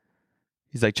guy.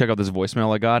 He's like, check out this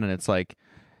voicemail I got, and it's like,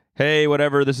 hey,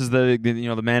 whatever. This is the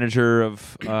manager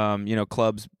of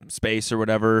Club Space or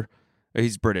whatever.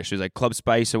 He's British. He's like Club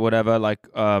Space or whatever. Like,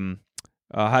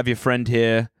 have your friend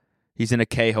here. He's in a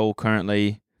K-hole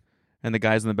currently. And the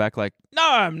guy's in the back like, no,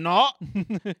 I'm not.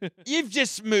 You've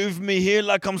just moved me here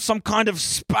like I'm some kind of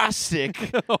spastic.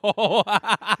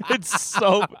 It's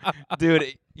so,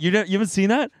 dude. You haven't seen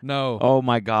that? no. Oh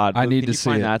my God! I Luke, need can to you see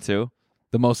find it. that too.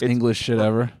 The most It's English shit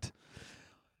ever.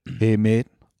 Hey mate,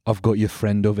 I've got your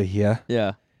friend over here.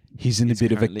 Yeah, He's in a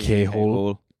bit of a currently in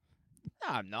K-hole. No,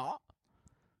 I'm not.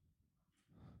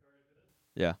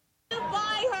 Yeah.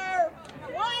 Buy her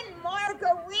one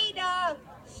margarita,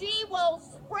 she will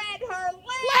spread her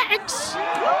legs.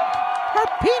 Her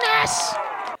penis.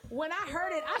 When I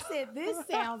heard it, I said, this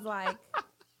sounds like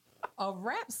a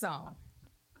rap song.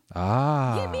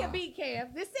 Ah. Give me a beat,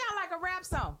 Kev. This sounds like a rap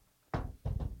song.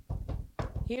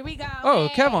 Here we go. Oh,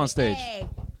 Kev on stage. Hey.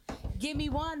 Give me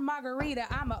one margarita,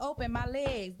 I'ma open my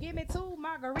legs. Give me 2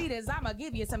 margaritas, I'ma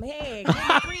give you some head. Give me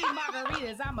 3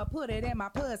 margaritas, I'ma put it in my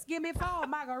puss. Give me 4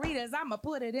 margaritas, I'ma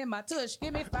put it in my tush.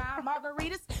 Give me 5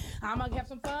 margaritas, I'ma have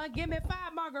some fun. Give me 5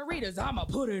 margaritas, I'ma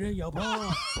put it in your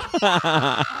bun.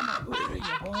 I'ma put it in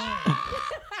your bun.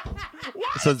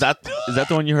 So is that the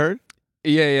one you heard?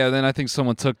 Yeah. Then I think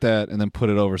someone took that and then put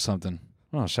it over something.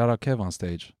 Oh, shout out Kev on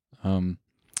stage.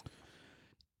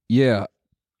 Yeah.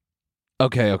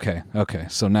 Okay.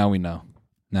 So now we know.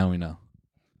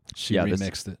 She Yeah,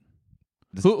 remixed it.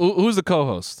 Who's the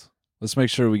co-host? Let's make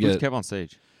sure we Who's get. Kev on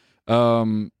stage?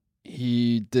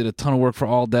 He did a ton of work for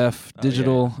All Def Oh,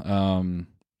 Digital.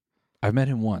 I've met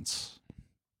him once.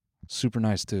 Super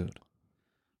nice dude.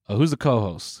 Who's the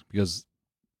co-host? Because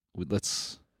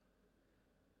let's.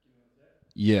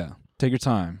 Yeah, take your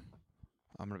time.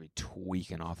 I'm gonna be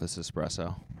tweaking off this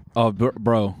espresso. Oh,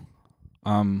 bro,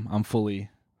 I'm fully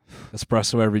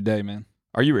espresso every day, man.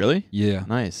 Are you really? Yeah,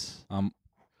 Nice. I'm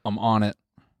on it.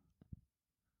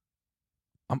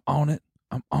 I'm on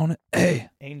it. Hey,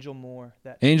 Angel Moore.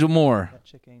 That Angel Moore. That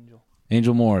chick Angel.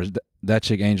 Angel Moore is that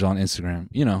chick Angel on Instagram.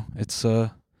 You know, it's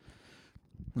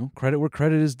credit where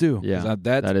credit is due. Yeah,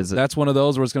 that's one of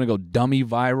those where it's gonna go dummy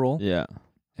viral, Yeah.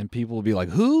 and people will be like,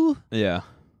 "Who?" Yeah.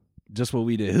 Just what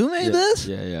we did. Who made Yeah. this?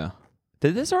 Yeah.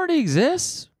 Did this already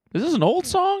exist? Is this an old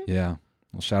song? Yeah.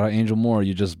 Well, shout out Angel Moore.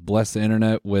 You just blessed the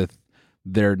internet with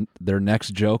their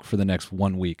next joke for the next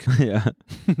 1 week. Yeah.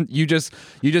 you just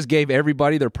gave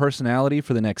everybody their personality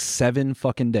for the next 7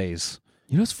 fucking days.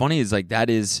 You know what's funny is like that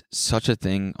is such a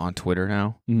thing on Twitter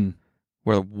now, Mm.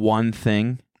 where one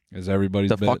thing, Is everybody's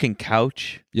the bit. fucking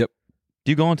couch. Yep.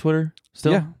 Do you go on Twitter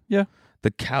still? Yeah.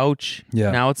 The couch.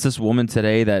 Yeah. Now it's this woman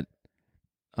today that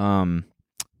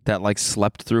like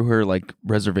slept through her like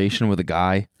reservation with a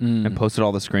guy and posted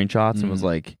all the screenshots and was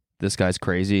like, "This guy's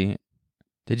crazy."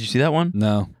 Did you see that one?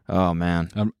 No. Oh man,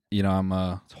 I'm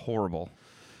it's horrible.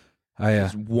 I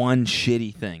There's one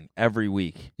shitty thing every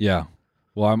week. yeah.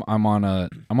 Well, I'm on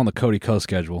the Cody Co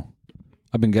schedule.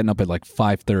 I've been getting up at like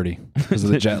 5:30 because of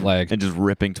the jet lag. And just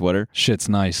ripping Twitter. Shit's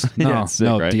nice. No, Yeah, it's sick,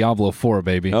 right? Diablo 4,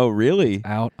 baby. Oh really?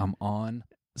 Out. I'm on.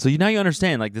 So now you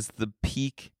understand, like, this is the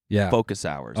peak focus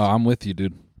hours. Oh, I'm with you,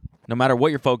 dude. No matter what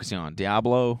you're focusing on,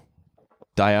 Diablo,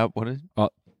 what is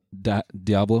it?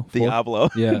 Diablo 4? Diablo.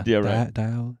 Yeah. Yeah, right.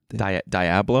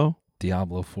 Diablo?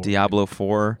 Diablo 4. Diablo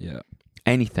 4. Yeah.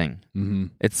 Anything. Mm-hmm.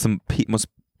 It's some most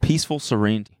peaceful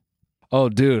serenity. Oh,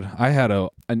 dude, I had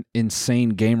an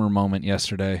insane gamer moment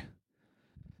yesterday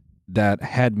that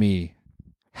had me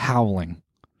howling.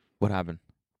 What happened?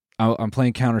 I'm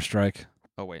playing Counter-Strike.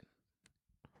 Oh, wait.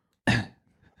 Here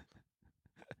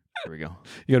we go.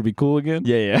 You gotta be cool again?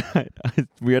 Yeah.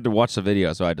 We had to watch the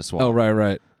video, so I had to swallow. Oh,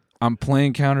 right. I'm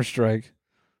playing Counter-Strike,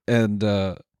 and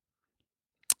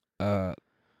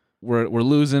we're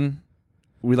losing.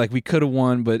 We could have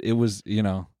won, but it was,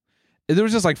 there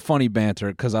was just like funny banter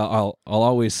because I'll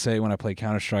always say when I play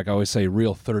Counter-Strike, I always say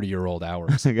real 30-year-old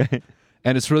hours. Okay.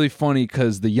 And it's really funny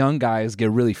because the young guys get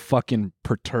really fucking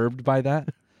perturbed by that.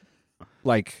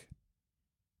 Like,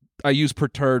 I use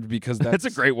perturbed because That's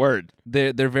a great word.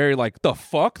 They're very like, the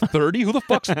fuck? 30? Who the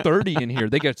fuck's 30 in here?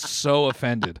 They get so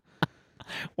offended.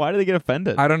 Why do they get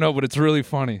offended? I don't know, but it's really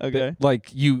funny. Okay. Like,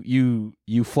 you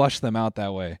flush them out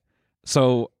that way.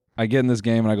 So I get in this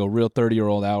game and I go real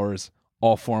 30-year-old hours.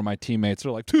 All four of my teammates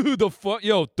are like, dude, the fuck?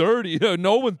 Yo, 30?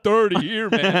 No one 30 here,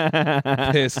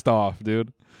 man. Pissed off,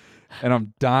 dude. And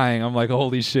I'm dying. I'm like,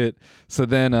 holy shit. So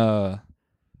then they're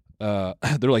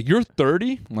like, you're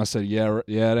 30? And I said, yeah,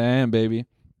 I am, baby.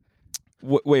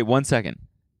 Wait 1 second.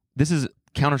 This is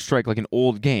Counter-Strike, like an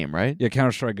old game, right? Yeah,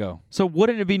 Counter-Strike Go. So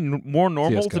wouldn't it be more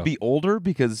normal CS:GO. to be older?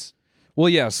 Because Well,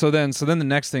 yeah. So then the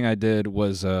next thing I did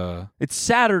was it's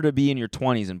sadder to be in your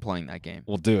 20s and playing that game.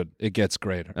 well, dude, it gets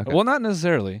greater. Okay. Well, not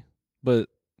necessarily, but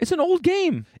It's an old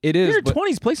game. it If is. you're in but your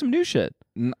 20s, play some new shit.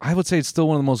 I would say it's still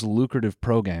one of the most lucrative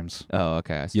pro games. Oh,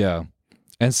 okay. I see. Yeah,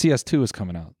 and CS2 is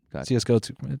coming out. Gotcha. CS:GO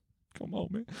 2. Man, come on,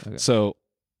 man. Okay. So,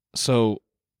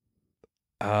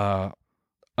 a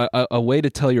way to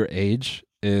tell your age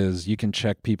is you can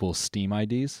check people's Steam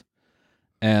IDs,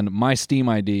 and my Steam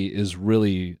ID is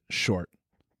really short.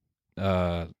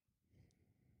 Like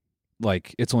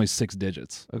it's only 6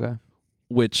 digits, Okay.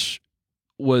 which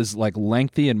was like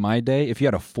lengthy in my day. If you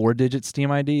had a 4-digit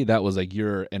Steam ID, that was like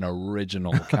you're an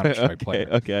original Counter-Strike player.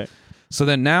 Okay. So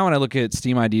then now when I look at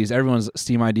Steam IDs, everyone's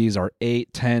Steam IDs are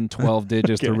 8, 10, 12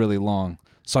 digits. They're really long.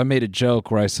 So I made a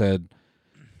joke where I said,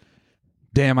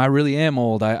 damn, I really am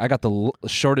old. I got the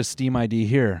shortest Steam ID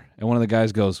here. And one of the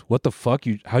guys goes, what the fuck?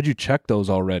 How'd you check those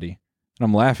already? And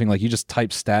I'm laughing like you just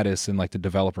type status in like the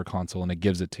developer console and it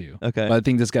gives it to you. Okay. But I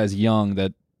think this guy's young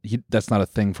that's not a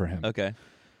thing for him. Okay.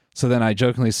 So then I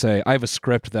jokingly say, I have a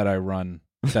script that I run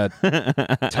that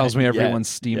tells me everyone's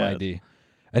Steam yeah. ID.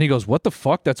 And he goes, what the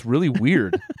fuck? That's really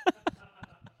weird.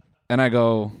 And I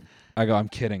go, I'm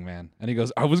kidding, man. And he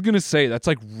goes, I was going to say, that's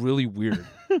like really weird.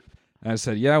 And I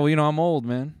said, yeah, well, I'm old,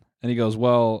 man. And he goes,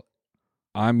 well,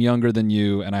 I'm younger than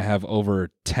you, and I have over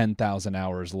 10,000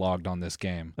 hours logged on this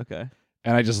game. Okay.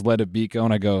 And I just let it beat go,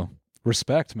 and I go,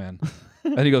 respect, man.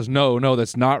 And he goes, no,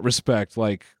 that's not respect.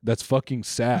 Like, that's fucking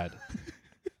sad.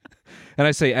 And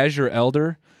I say, as your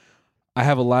elder, I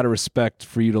have a lot of respect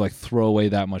for you to like throw away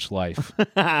that much life.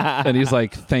 And he's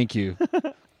like, thank you.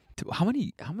 Dude, how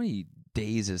many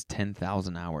days is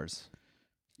 10,000 hours?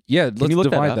 Yeah, you let's look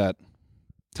that divide up? that.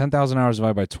 10,000 hours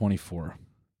divided by 24.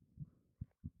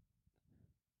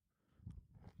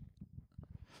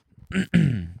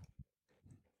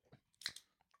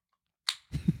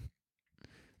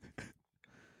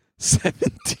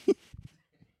 $17.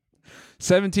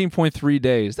 17.3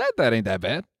 days. That ain't that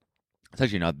bad. It's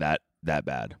actually not that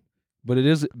bad. But it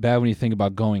is bad when you think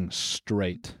about going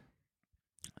straight.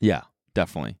 Yeah,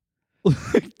 definitely.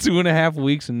 2.5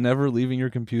 weeks and never leaving your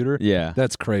computer. Yeah.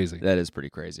 That's crazy. That is pretty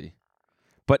crazy.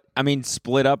 But I mean,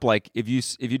 split up like if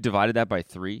you divided that by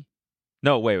 3.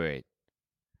 No, wait.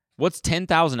 What's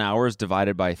 10,000 hours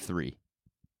divided by 3?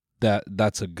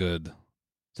 That's a good.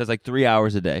 So it's like 3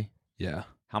 hours a day. Yeah.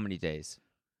 How many days?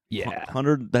 Yeah.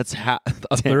 100. That's A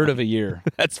third of a year.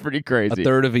 That's pretty crazy. A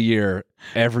third of a year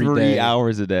every day. 3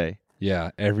 hours a day.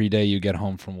 Yeah, every day you get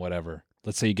home from whatever.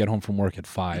 Let's say you get home from work at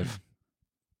 5.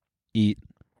 Eat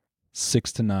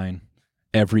 6 to 9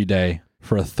 every day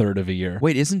for a third of a year.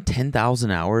 Wait, isn't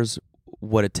 10,000 hours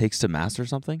what it takes to master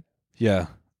something? Yeah.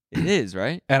 It is,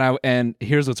 right? And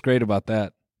here's what's great about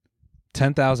that.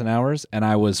 10,000 hours, and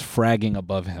I was fragging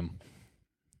above him.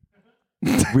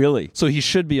 Really? So he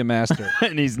should be a master.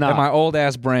 And he's not. And my old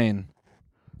ass brain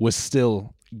was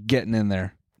still getting in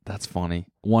there. That's funny.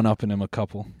 One upping him a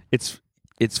couple. It's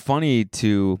funny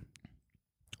to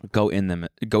go in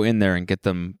there and get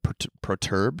them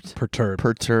perturbed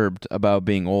about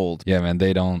being old. Yeah, man,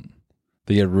 they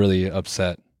get really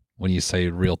upset when you say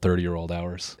real 30-year-old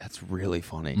hours. That's really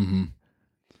funny. Mm-hmm.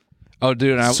 Oh,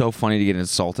 dude, it's so funny to get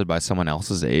insulted by someone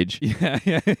else's age. Yeah.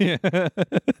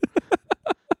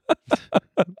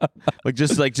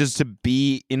 just to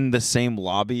be in the same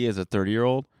lobby as a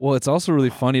 30-year-old. Well, it's also really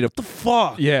funny to the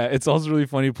fuck. Yeah, it's also really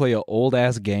funny to play an old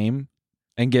ass game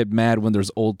and get mad when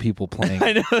there's old people playing.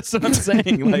 I know, that's what I'm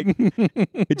saying. Like,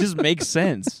 it just makes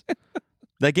sense.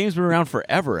 That game's been around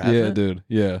forever, hasn't it? Yeah, dude.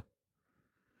 Yeah.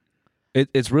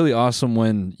 It's really awesome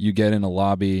when you get in a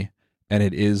lobby and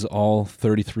it is all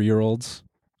 33-year-olds.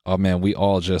 Oh man, we're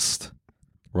all just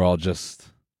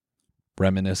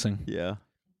reminiscing. Yeah.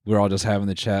 We're all just having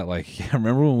the chat like, yeah,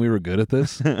 remember when we were good at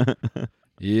this?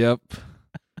 Yep.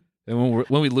 And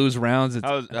when we lose rounds, it's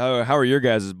how are your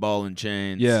guys' ball and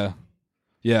chains? Yeah.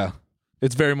 Yeah.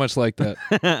 It's very much like that.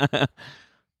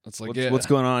 It's like what's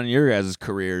going on in your guys'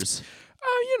 careers?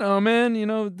 Man,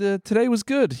 today was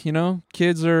good.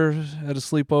 Kids are at a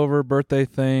sleepover, birthday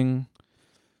thing.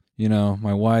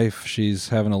 My wife, she's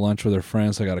having a lunch with her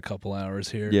friends. So I got a couple hours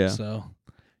here. Yeah. So,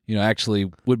 actually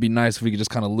would be nice if we could just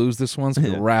kind of lose this one so we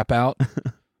can wrap out. I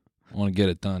want to get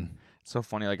it done. It's so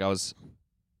funny. Like I've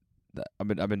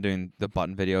been doing the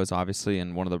button videos, obviously,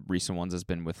 and one of the recent ones has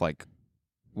been with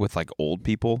old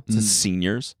people, it's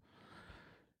seniors.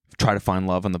 Try to find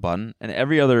love on the button, and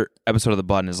every other episode of the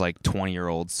button is like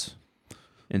 20-year-olds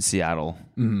in Seattle,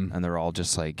 and they're all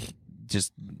just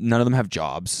none of them have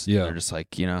jobs. Yeah, they're just like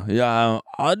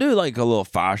I'll do like a little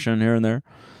fashion here and there,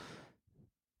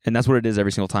 and that's what it is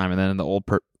every single time. And then in the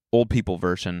old people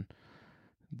version,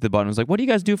 the button was like, "What do you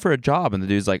guys do for a job?" And the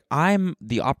dude's like, "I'm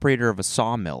the operator of a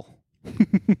sawmill."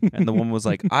 And the woman was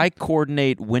like, "I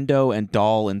coordinate window and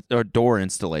door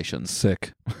installations."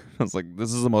 Sick. I was like,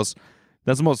 "That's the most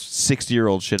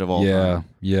 60-year-old shit of all time."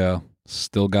 Yeah.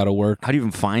 Still got to work. How do you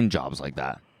even find jobs like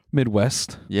that?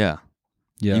 Midwest. Yeah.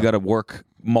 You got to work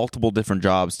multiple different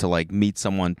jobs to like meet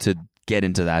someone to get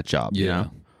into that job. Yeah.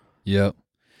 Yep.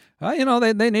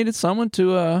 They needed someone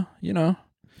to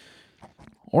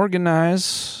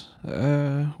organize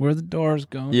where the doors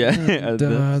go. Yeah. And,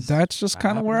 that's just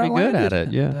kind of where I landed. Good at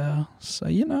it. Yeah. And,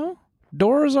 so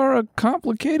doors are a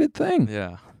complicated thing.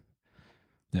 Yeah.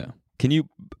 Yeah.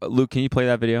 Luke, can you play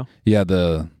that video? Yeah,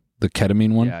 the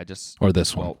ketamine one? Yeah, or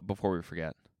this one. Before we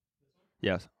forget.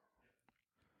 Yes.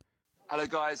 Hello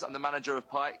guys, I'm the manager of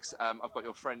Pikes. I've got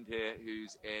your friend here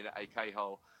who's in a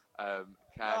K-hole.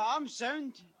 I'm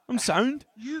sound. I'm sound?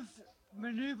 You've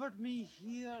maneuvered me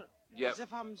here as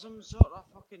if I'm some sort of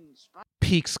fucking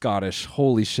Peak Scottish.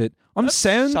 Holy shit. I'm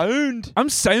sound. I'm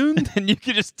sound. And you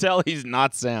can just tell he's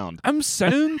not sound. I'm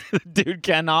sound. The dude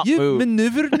cannot You've move.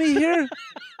 maneuvered me here?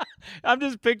 I'm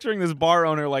just picturing this bar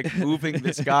owner like moving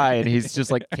this guy and he's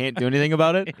just like can't do anything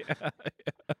about it. Yeah.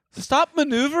 Stop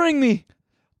maneuvering me.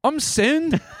 I'm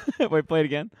sound. Wait, play it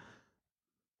again.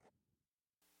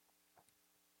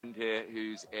 Here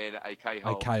who's in a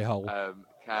K-hole.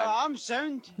 I'm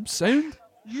sound. I'm sound.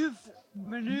 You've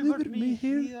maneuvered me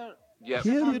here. Yeah.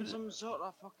 I'm some sort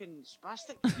of fucking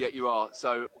spastic. Yeah, you are.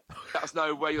 So let us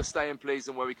know where you're staying, please,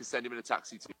 and where we can send him in a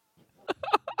taxi to.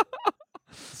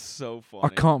 So funny. I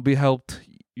can't be helped.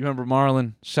 You remember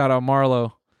Marlon? Shout out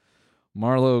Marlo.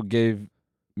 Marlo gave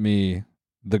me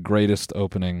the greatest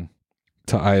opening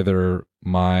to either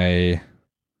my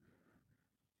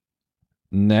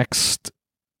next,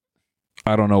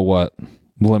 I don't know what.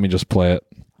 Let me just play it.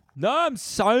 No, I'm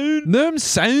sound. No, I'm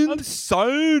sound. I'm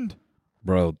sound.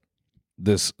 Bro,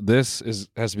 this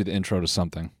has to be the intro to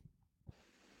something.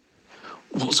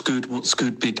 What's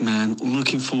good, big man?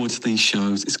 Looking forward to these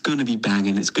shows. It's going to be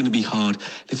banging. It's going to be hard.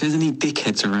 If there's any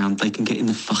dickheads around, they can get in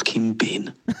the fucking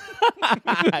bin.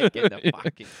 Get the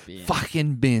fucking bin.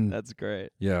 Fucking bin. That's great.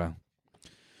 Yeah.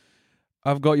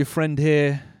 I've got your friend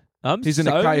here. He's in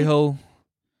a sound. K-hole.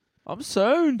 I'm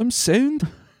sound. I'm sound.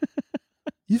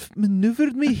 You've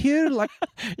maneuvered me here like...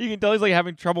 You can tell he's like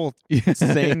having trouble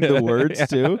saying the words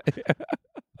too.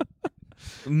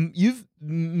 You've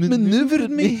maneuvered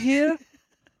me here?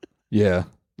 Yeah.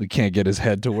 We can't get his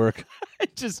head to work.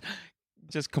 just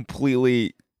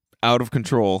completely out of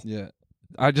control. Yeah.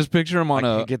 I just picture him on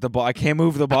I can't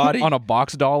move the body. on a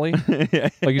box dolly.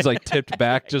 Like he's like tipped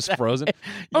back, just frozen.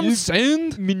 I'm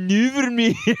sand. Maneuver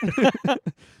me.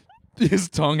 His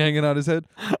tongue hanging out his head.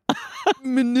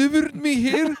 Maneuvered me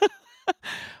here.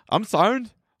 I'm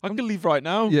sound. I can leave right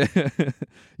now. Yeah.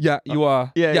 Yeah, you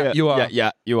are. Yeah, you are.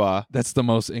 Yeah, you are. That's the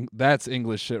most. That's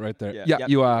English shit right there. Yeah,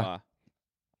 you are.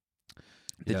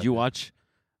 Did you watch?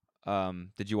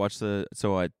 Did you watch the?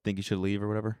 So I think you should leave or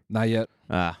whatever. Not yet.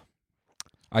 Ah.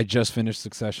 I just finished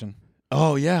Succession.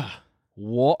 Oh yeah.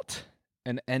 What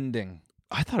an ending!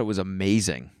 I thought it was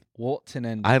amazing. What an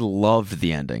ending! I loved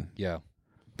the ending. Yeah.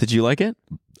 Did you like it?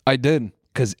 I did.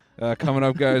 Because coming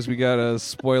up, guys, we got a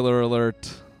spoiler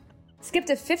alert. Skip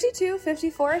to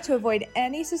 52-54 to avoid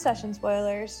any Succession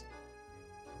spoilers.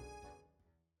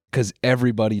 Because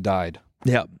everybody died.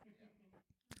 Yeah.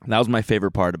 That was my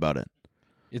favorite part about it.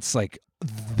 It's like,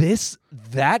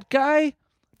 that guy?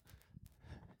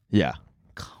 Yeah.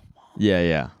 Come on.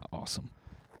 Yeah. Awesome.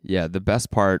 Yeah, the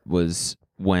best part was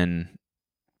when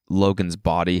Logan's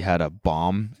body had a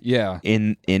bomb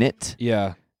in it.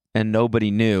 Yeah. And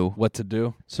nobody knew what to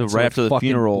do. So right after the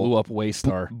funeral, blew up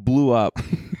Waystar. Blew up.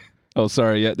 Oh,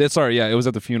 sorry. Yeah, it was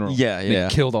at the funeral. Yeah. And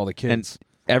it killed all the kids.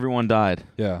 And everyone died.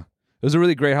 Yeah. It was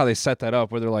really great how they set that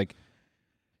up, where they're like,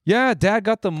 "Yeah, Dad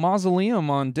got the mausoleum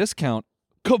on discount."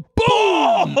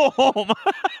 Kaboom!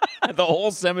 The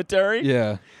whole cemetery.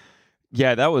 Yeah.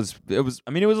 Yeah, it was.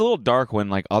 I mean, it was a little dark when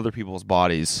like other people's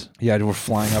bodies. Yeah, they were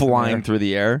flying through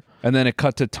the air, and then it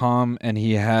cut to Tom, and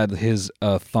he had his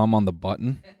thumb on the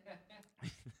button.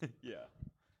 Yeah.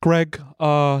 Greg,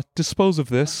 dispose of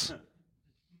this.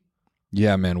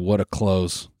 Yeah, man, what a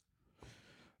close.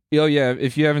 Oh, yeah,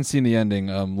 if you haven't seen the ending,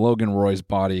 Logan Roy's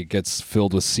body gets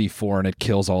filled with C4 and it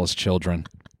kills all his children.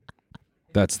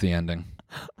 That's the ending.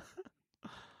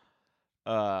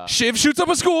 Shiv shoots up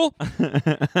a school!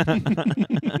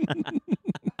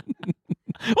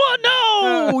 Oh,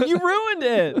 no! You ruined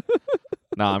it!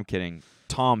 No, I'm kidding.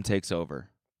 Tom takes over.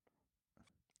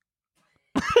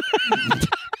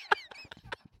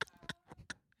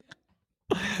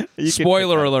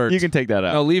 Spoiler alert. You can take that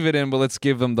out. No, leave it in, but let's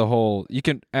give them the whole...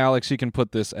 Alex, you can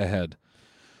put this ahead.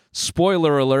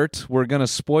 Spoiler alert. We're going to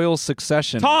spoil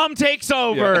Succession. Tom takes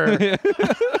over! Yeah.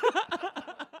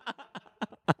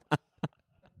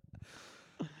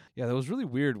 Yeah, that was really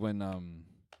weird when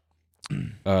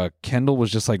Kendall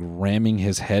was just like ramming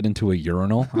his head into a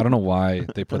urinal. I don't know why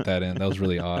they put that in. That was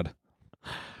really odd.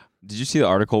 Did you see the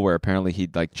article where apparently he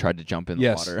like tried to jump in the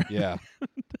water? Yeah.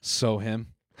 So him.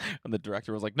 And the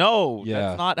director was like, "No,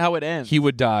 that's not how it ends." He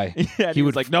would die. Yeah, he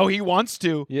was like, "No, he wants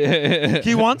to. Yeah,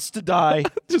 he wants to die."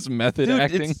 Just method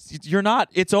acting. You're not.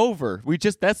 It's over.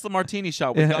 That's the martini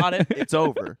shot. We got it. It's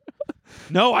over.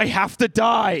 No, I have to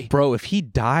die, bro. If he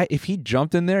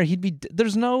jumped in there, he'd be.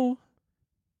 There's no.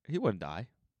 He wouldn't die.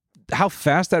 How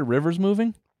fast that river's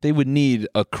moving? They would need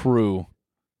a crew.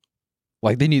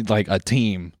 Like they need like a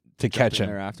team to catch him.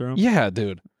 There after him. Yeah,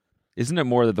 dude. Isn't it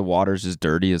more that the water's just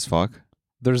dirty as fuck?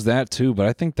 There's that too, but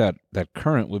I think that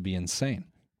current would be insane.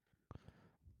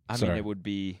 I mean, it would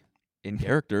be in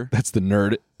character. That's the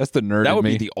nerd. That would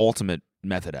me. be the ultimate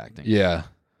method acting. Yeah.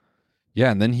 Yeah,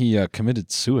 and then he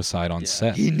committed suicide on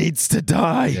set. He needs to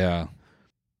die. Yeah.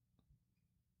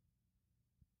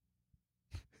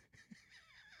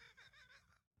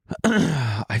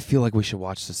 I feel like we should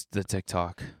watch the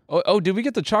TikTok. Oh, did we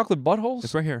get the chocolate buttholes?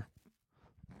 It's right here.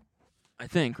 I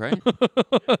think, right?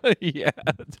 Yeah,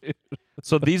 dude.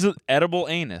 So these are edible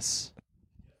anus.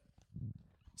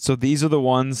 So these are the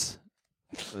ones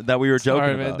that we were joking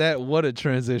Sorry, about. man. What a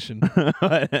transition.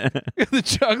 The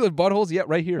chocolate buttholes, yeah,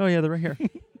 right here. Oh, yeah, they're right here.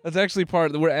 That's actually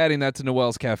we're adding that to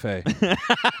Noel's Cafe.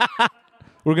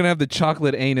 We're going to have the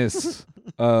chocolate anus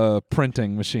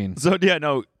printing machine. So, yeah,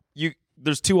 no,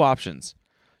 there's two options.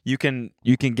 You can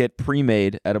get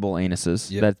pre-made edible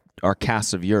anuses that are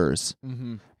casts of yours.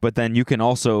 Mm-hmm. But then you can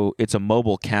also, it's a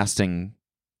mobile casting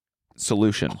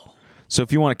solution. So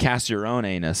if you want to cast your own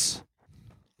anus,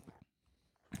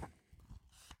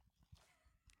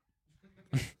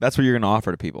 that's what you're going to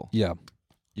offer to people. Yeah.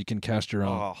 You can cast your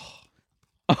own.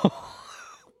 Oh.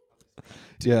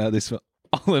 Yeah, they smell.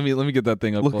 Oh, let me get that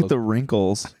thing up Look close. at the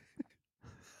wrinkles.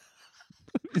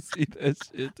 Let me see that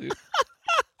shit, dude.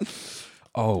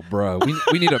 Oh, bro.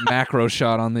 We need a macro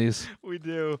shot on these. We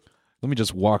do. Let me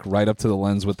just walk right up to the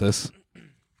lens with this.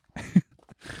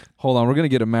 Hold on, we're going to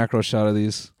get a macro shot of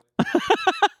these.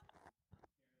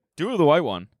 Do it with the white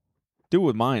one. Do it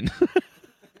with mine.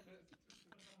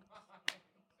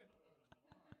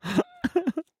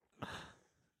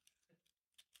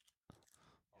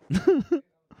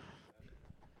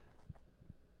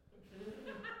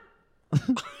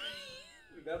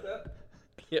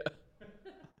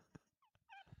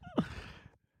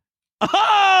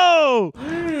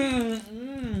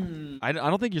 no. I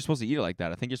don't think you're supposed to eat it like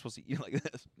that. I think you're supposed to eat it like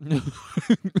this.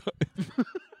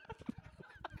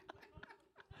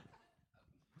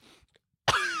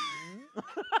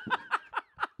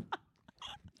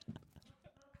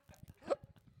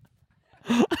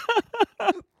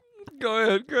 Go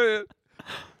ahead.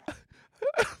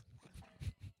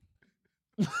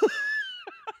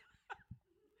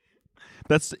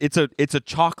 It's a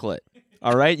chocolate.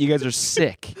 All right, you guys are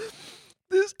sick.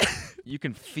 You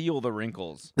can feel the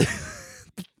wrinkles.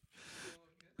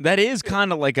 That is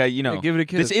kind of like a, Hey, give it a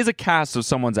kiss. This is a cast of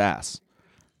someone's ass.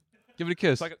 Give it a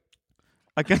kiss.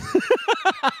 I can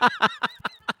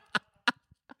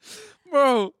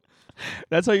Bro,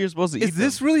 that's how you're supposed to eat is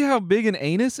this really how big an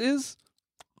anus is?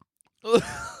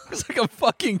 It's like a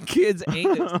fucking kid's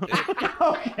anus.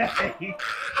 Okay.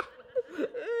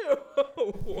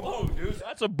 Whoa, dude,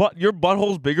 that's a butt. Your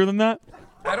butthole's bigger than that?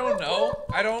 I don't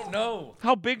know.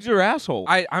 How big's your asshole?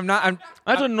 I'm not.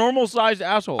 That's a normal sized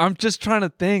asshole. I'm just trying to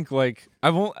think. Like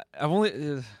I've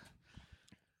only.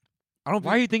 I don't.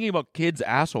 Why are you thinking about kids'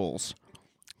 assholes?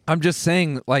 I'm just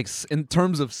saying, like in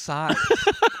terms of size.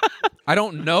 I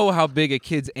don't know how big a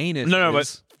kid's anus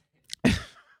is. But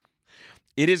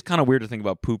it is kind of weird to think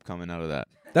about poop coming out of that.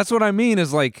 That's what I mean.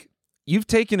 Is like you've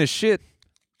taken a shit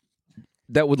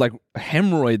that would like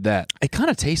hemorrhoid that. It kind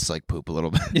of tastes like poop a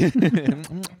little bit.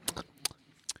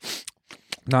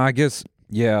 No, I guess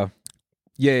yeah.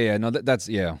 No, that's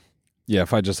yeah.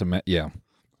 If I just yeah.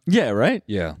 Yeah, right?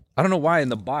 Yeah. I don't know why in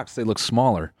the box they look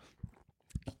smaller.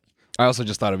 I also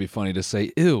just thought it'd be funny to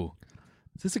say, "Ew,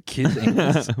 is this a kid's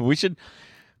anus?" we should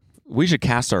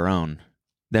cast our own.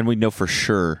 Then we know for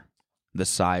sure the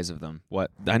size of them. What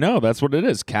I know, that's what it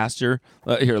is. Cast your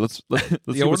here. Let's Yeah, see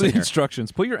what are what's the in here.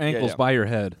 instructions? Put your ankles yeah. by your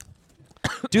head.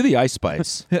 Do the Ice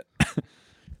Spice.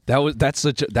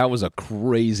 That was a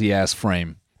crazy ass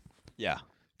frame. Yeah,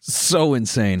 So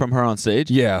insane. from her on stage.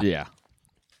 Yeah. yeah.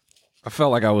 I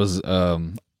felt like I was I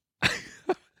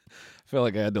felt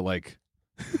like I had to like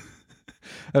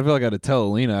I felt like I had to tell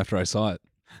Alina after I saw it.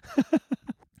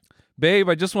 Babe,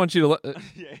 I just want you to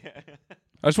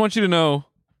I just want you to know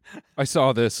I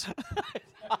saw this.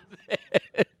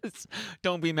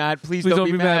 Don't be mad. Please, Please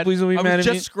don't be mad. Please don't be I mad was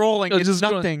at just me. scrolling. I was It's just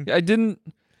scrolling. nothing. I didn't.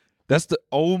 That's the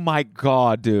Oh my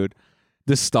god, dude.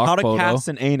 this stock How to photo. cast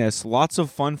an anus. Lots of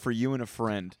fun for you and a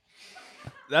friend.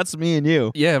 That's me and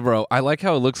you. Yeah, bro. I like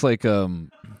how it looks like a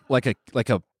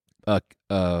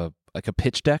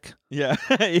pitch deck. Yeah.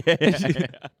 yeah.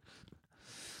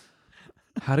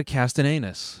 How to cast an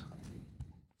anus.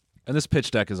 And this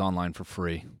pitch deck is online for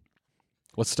free.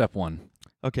 What's step 1?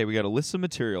 Okay, we got a list of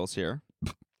materials here.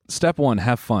 Step 1,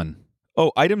 have fun.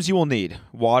 Oh, items you will need: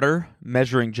 water,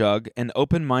 measuring jug, an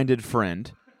open-minded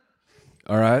friend,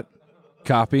 All right.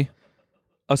 Copy.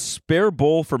 a spare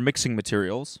bowl for mixing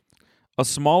materials, a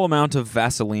small amount of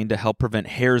Vaseline to help prevent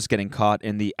hairs getting caught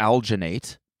in the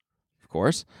alginate, of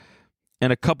course,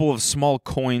 and a couple of small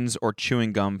coins or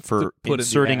chewing gum for put in the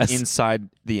inserting ass. inside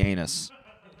the anus.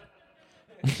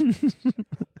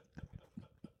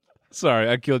 Sorry,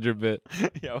 I killed your bit.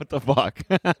 Yeah, what the fuck?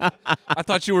 I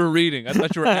thought you were reading. I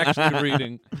thought you were actually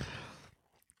reading.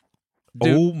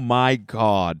 Dude. Oh my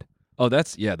god. Oh,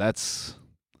 that's just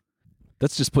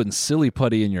putting silly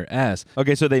putty in your ass.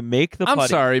 Okay, so they make the I'm putty.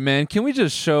 sorry, man. Can we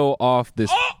just show off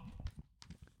this? Oh,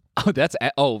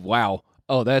 oh wow.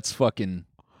 Oh, that's fucking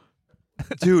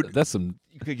Dude, that's some.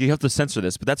 you have to censor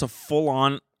this, but that's a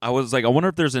full-on. I was like, I wonder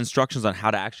if there's instructions on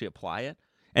how to actually apply it.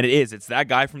 And it is. It's that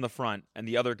guy from the front and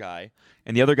the other guy.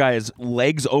 And the other guy is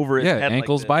legs over his head.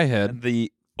 Ankles like by this. head. And the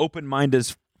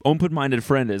open-minded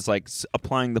friend is like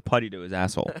applying the putty to his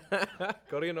asshole.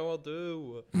 Cody and Noel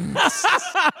do.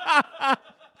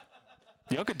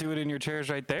 Y'all could do it in your chairs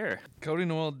right there. Cody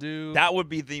Noel do. That would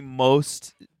be the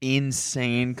most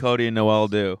insane Cody and Noel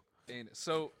do.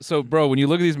 So, bro, when you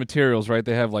look at these materials, right,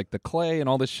 they have like the clay and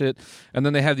all this shit, and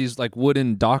then they have these like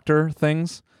wooden doctor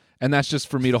things, and that's just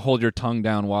for me to hold your tongue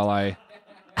down while I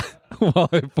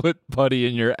put putty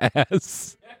in your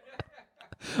ass.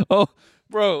 Oh,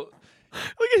 bro,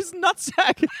 look at his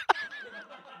nutsack.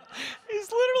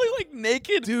 He's literally like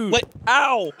naked, dude. Like,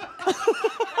 ow!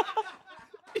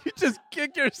 You just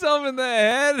kick yourself in the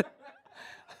head.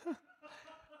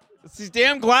 It's these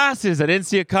damn glasses. I didn't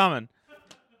see it coming.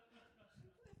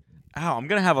 Ow! I'm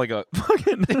gonna have like a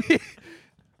fucking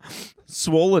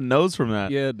swollen nose from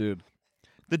that. Yeah, dude.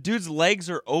 The dude's legs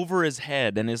are over his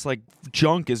head, and his like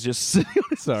junk is just sitting on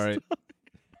his Sorry.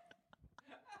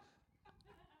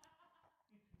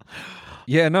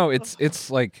 Yeah, no, it's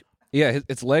like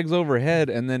it's legs overhead,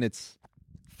 and then it's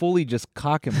fully just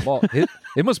cock and ball.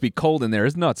 It must be cold in there.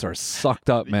 His nuts are sucked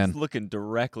up, man. He's looking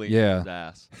directly Yeah. into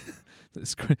his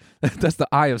ass. That's the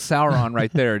eye of Sauron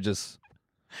right there. Just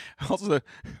Also,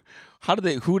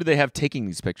 who do they have taking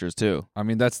these pictures too? I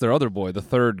mean, that's their other boy, the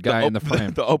third guy in the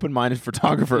frame. The open-minded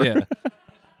photographer. Yeah.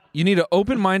 You need an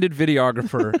open-minded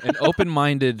videographer, an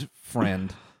open-minded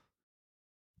friend.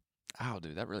 Ow,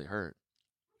 dude, that really hurt.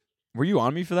 Were you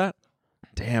on me for that?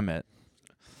 Damn it.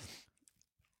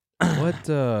 What?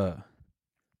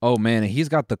 Oh man, he's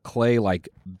got the clay like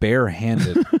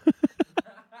barehanded,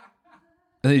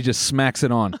 and he just smacks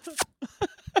it on.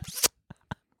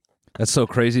 That's so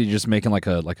crazy. You're just making like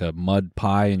a mud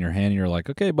pie in your hand. And you're like,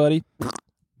 okay, buddy.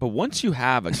 But once you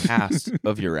have a cast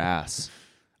of your ass,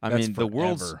 I That's mean, the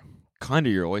world's kind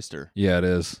of your oyster. Yeah, it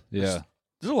is. Yeah.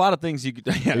 There's a lot of things you could.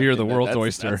 Yeah, You're the world's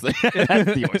oyster. That's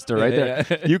the oyster right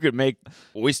there. You could make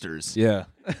oysters. Yeah.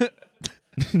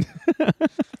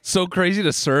 So crazy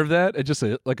to serve that at just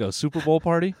like a Super Bowl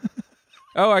party.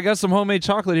 Oh, I got some homemade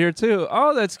chocolate here too.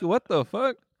 Oh, that's what the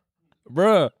fuck,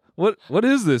 bruh. What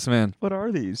is this, man? What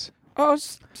are these? Oh,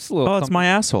 it's just a little. Oh, it's my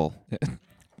asshole.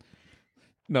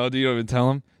 No, do you even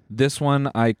tell him? This one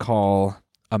I call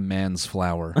a man's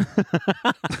flower.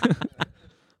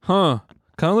 Huh.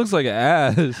 Kind of looks like an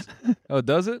ass. Oh,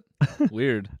 does it?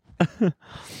 Weird.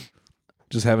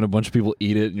 Just having a bunch of people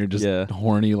eat it and you're just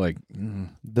horny like...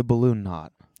 The balloon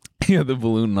knot. Yeah, the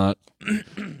balloon knot.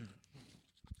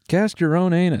 Cast your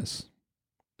own anus.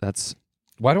 That's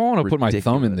Why do I want to put my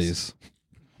thumb in ridiculous.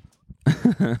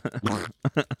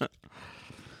 these?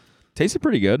 Tasted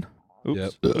pretty good.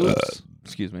 Oops. Yep. Oops.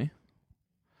 Excuse me.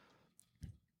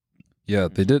 Yeah,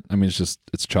 they did. I mean,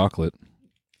 it's chocolate.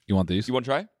 You want these? You want to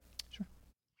try? Sure.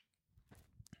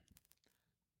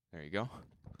 There you go.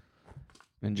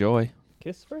 Enjoy.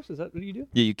 Kiss first? Is that what you do?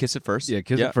 Yeah, you kiss it first. Yeah,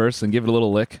 kiss it first and give it a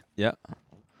little lick. Yeah.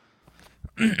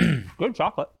 Good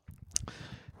chocolate.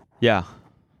 Yeah.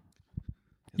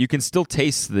 You can still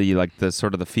taste the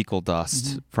sort of the fecal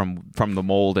dust from the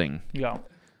molding. Yeah.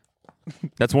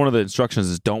 That's one of the instructions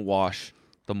is don't wash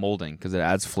the molding because it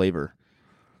adds flavor.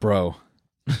 Bro.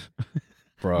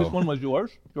 Bro. This one was yours?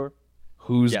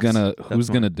 Who's Yes, gonna that's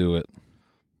one. do it?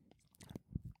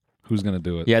 Who's gonna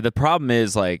do it? Yeah, the problem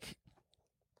is like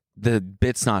the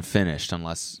bit's not finished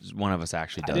unless one of us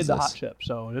actually does I did the this. hot chip,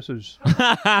 so this is...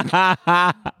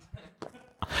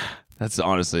 That's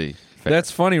honestly fair. That's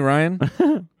funny, Ryan.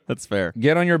 That's fair.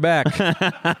 Get on your back.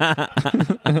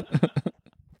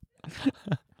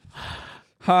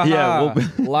 Ha Yeah, ha.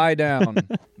 Lie down.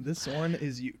 This one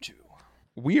is you two.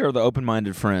 We are the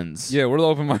open-minded friends. Yeah, we're the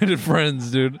open-minded friends,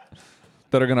 dude,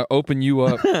 that are gonna open you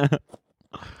up.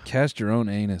 Cast your own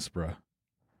anus, bro.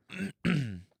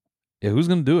 Yeah, who's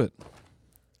gonna do it?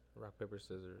 Rock, paper,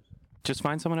 scissors. Just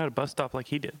find someone at a bus stop like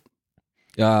he did.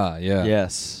 Ah, yeah.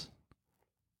 Yes.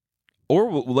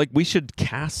 Or like we should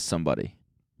cast somebody.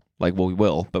 Like, well, we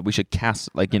will, but we should cast,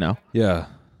 like, Yeah.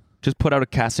 just put out a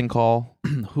casting call.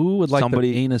 Who would like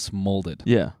Somebody- the anus molded?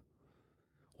 Yeah.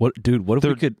 What, dude? What if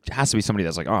There we could? has to be somebody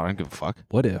that's like, oh, I don't give a fuck.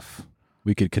 What if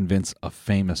we could convince a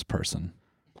famous person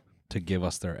to give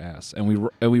us their ass, and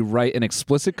we write an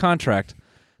explicit contract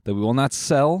that we will not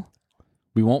sell,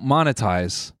 we won't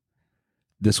monetize.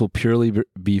 This will purely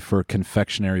be for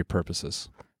confectionery purposes.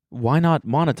 Why not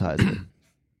monetize it?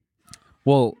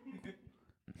 Well,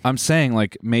 I'm saying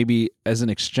like maybe as an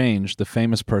exchange, the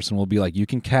famous person will be like, "You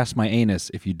can cast my anus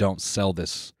if you don't sell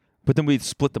this." But then we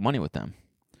split the money with them.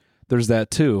 There's that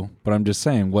too, but I'm just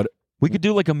saying what We could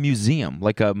do like a museum,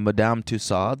 like a Madame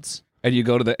Tussauds. and you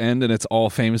go to the end and it's all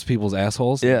famous people's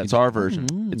assholes. Yeah, it's our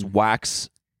version. It's wax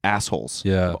assholes.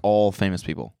 Yeah. Of all famous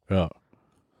people. Yeah.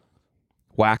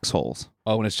 Wax holes.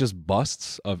 Oh, and it's just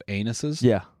busts of anuses.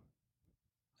 Yeah.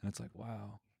 And it's like,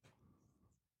 wow.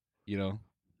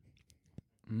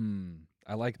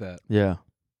 I like that. Yeah.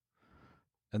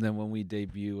 And then when we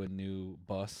debut a new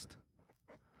bust,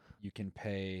 you can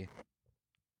pay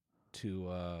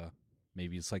to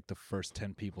maybe it's like the first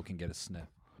 10 people can get a sniff.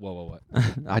 Whoa, what?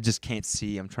 I just can't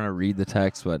see. I'm trying to read the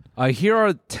text, but Here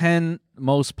are 10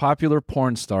 most popular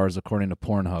porn stars according to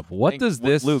Pornhub. What does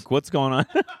this Luke, what's going on?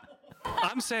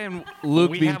 I'm saying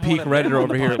Luke we being have one peak of them redditor on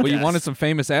over the here. Well, you podcast. wanted some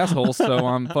famous assholes, so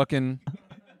I'm fucking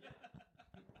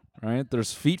right.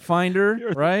 There's Feet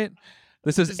Finder, right?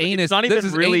 This is anus. It's not even this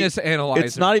is really anus analyzer.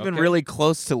 It's not even okay? really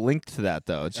close to linked to that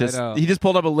though. It's just know. he just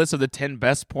pulled up a list of the 10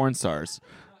 best porn stars.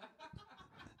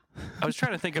 I was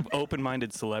trying to think of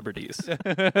open-minded celebrities. All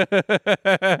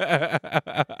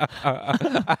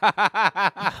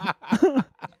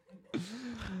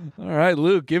right,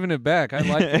 Luke, giving it back. I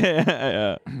like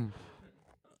it.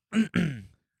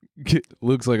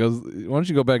 Luke's like, why don't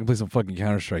you go back and play some fucking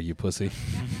Counter-Strike, you pussy?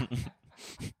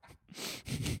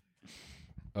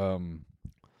 I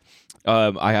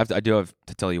do have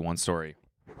to tell you one story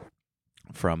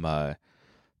from my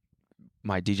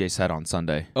DJ set on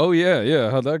Sunday. Oh yeah.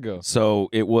 How'd that go? So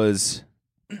it was,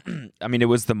 it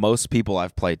was the most people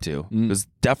I've played to. It was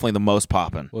definitely the most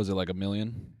poppin'. Was it like 1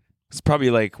 million? It's probably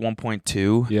like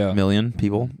 1.2 million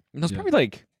people. It was probably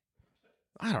like,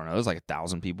 I don't know, it was like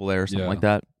 1,000 people there or something like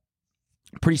that.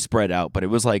 Pretty spread out, but it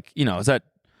was like, it was at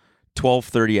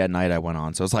 12:30 at night I went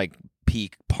on, so it was like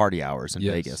peak party hours in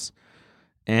Vegas.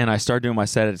 And I started doing my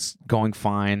set. It's going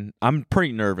fine. I'm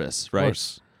pretty nervous, right? Of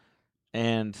course.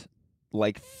 And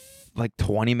like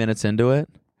 20 minutes into it,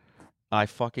 I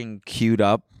fucking queued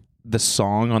up the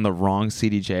song on the wrong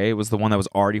CDJ. It was the one that was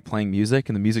already playing music,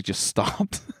 and the music just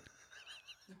stopped.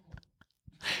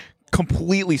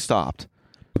 Completely stopped.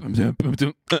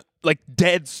 Like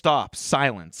dead stop,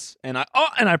 silence. And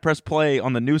I press play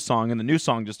on the new song, and the new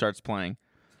song just starts playing.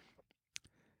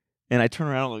 And I turn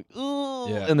around like, ooh.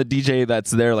 Yeah. And the DJ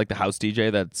that's there, like the house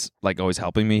DJ that's like always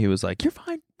helping me, he was like, "You're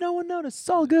fine. No one noticed. It's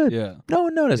all good. Yeah. No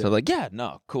one noticed." I was like, "Yeah,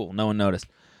 no, cool. No one noticed."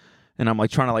 And I'm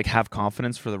like trying to like have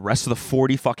confidence for the rest of the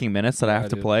 40 fucking minutes that I have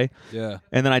to play. Yeah.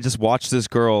 And then I just watched this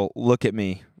girl look at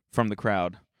me from the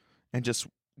crowd and just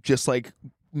like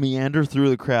meander through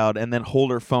the crowd and then hold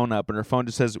her phone up, and her phone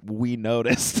just says, "We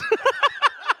noticed."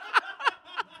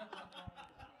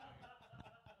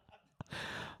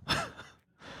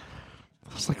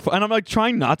 And I'm like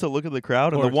trying not to look at the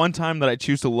crowd. And the one time that I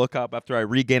choose to look up after I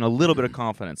regain a little bit of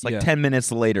confidence, like 10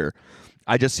 minutes later,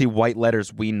 I just see white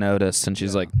letters, "We noticed." And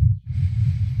she's like,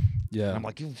 yeah. And I'm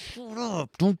like, "You shut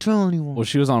up. Don't tell anyone." Well,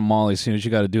 she was on Molly. So you know what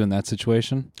you got to do in that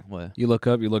situation? What? You look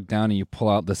up, you look down, and you pull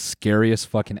out the scariest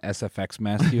fucking SFX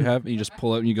mask you have. And you just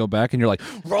pull it and you go back and you're like,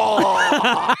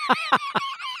 "Raw!"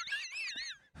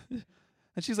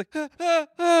 And she's like,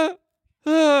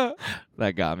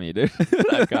 That got me, dude.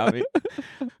 That got me.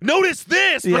 Notice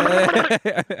this!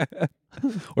 Yeah.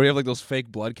 Or you have like those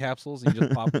fake blood capsules and you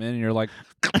just pop them in and you're like,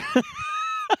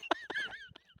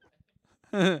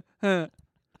 "Ew,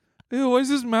 why is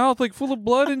his mouth like full of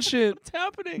blood and shit? What's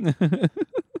happening?"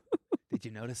 Did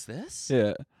you notice this?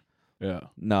 Yeah. Yeah.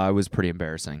 No, it was pretty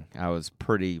embarrassing. I was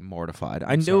pretty mortified.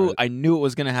 I knew it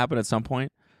was going to happen at some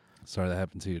point. Sorry that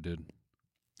happened to you, dude.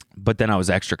 But then I was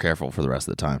extra careful for the rest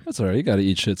of the time. That's all right. You got to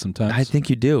eat shit sometimes. I think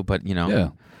you do, but you know. Yeah.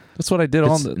 That's what I did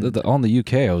on the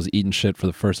UK. I was eating shit for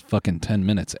the first fucking 10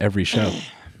 minutes every show.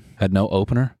 Had no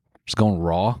opener. Just going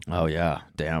raw. Oh yeah.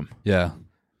 Damn. Yeah.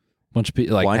 Bunch of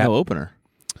people like why no opener?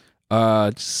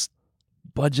 Just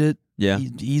budget. Yeah.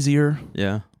 Easier.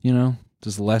 Yeah. You know,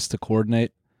 just less to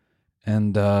coordinate.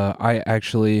 And I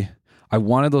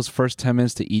wanted those first 10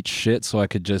 minutes to eat shit so I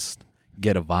could just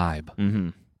get a vibe. Mm-hmm.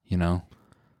 You know?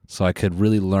 So I could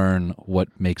really learn what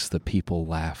makes the people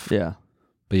laugh. Yeah.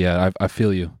 But yeah, I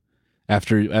feel you.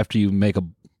 After you make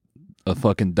a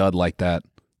fucking dud like that,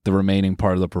 the remaining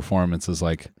part of the performance is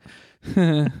like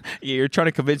you're trying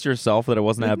to convince yourself that it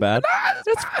wasn't that bad.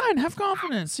 That's fine. Have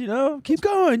confidence, you know. Keep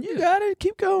going. You got it.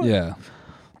 Keep going. Yeah.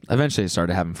 Eventually I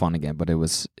started having fun again, but it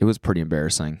was pretty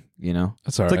embarrassing, you know?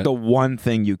 That's all right. It's like the one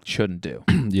thing you shouldn't do.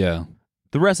 Yeah.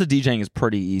 The rest of DJing is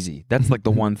pretty easy. That's like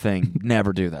the one thing.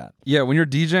 Never do that. Yeah, when you're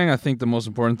DJing, I think the most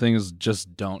important thing is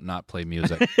just don't not play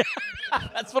music.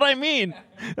 That's what I mean.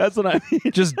 That's what I mean.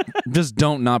 Just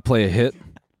don't not play a hit,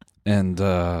 and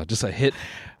just a hit.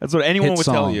 That's what anyone would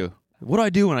song. tell you. What do I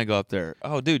do when I go up there?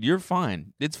 Oh, dude, you're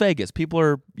fine. It's Vegas. People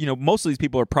are, most of these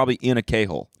people are probably in a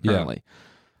K-hole currently. Yeah.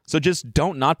 So just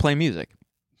don't not play music.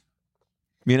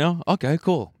 You know? Okay,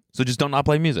 cool. So just don't not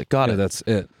play music. Got it. That's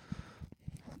it.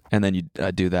 And then you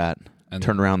do that and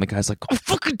turn around. The guy's like, "I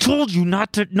fucking told you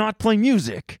not to not play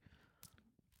music."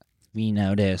 We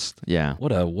noticed. Yeah.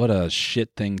 What a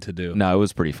shit thing to do. No, it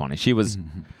was pretty funny. She was.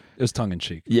 It was tongue in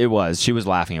cheek. Yeah, it was. She was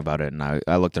laughing about it, and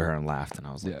I looked at her and laughed, and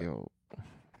I was like, "Yo,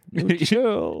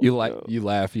 chill." You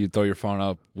laugh. You throw your phone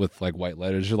up with like white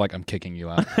letters. You're like, "I'm kicking you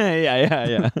out."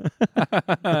 yeah.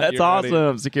 That's awesome.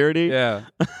 Ready. Security. Yeah.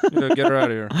 Get her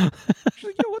out of here. She's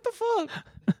like, "Yo, what the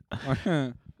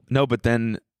fuck?" No, but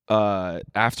then.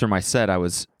 After my set, I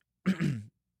was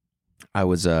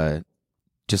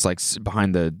just like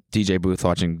behind the DJ booth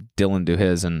watching Dylan do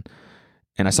his, and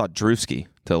I saw Drewski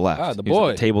to the left. Ah, the He was boy.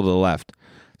 at the table to the left.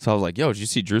 So I was like, "Yo, did you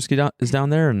see Drewski is down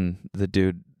there?" And the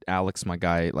dude Alex, my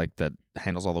guy, like that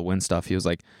handles all the wind stuff, he was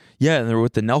like, "Yeah," and they're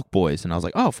with the Nelk boys, and I was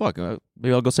like, "Oh fuck,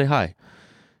 maybe I'll go say hi."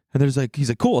 And he's like,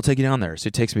 "Cool, I'll take you down there." So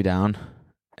he takes me down,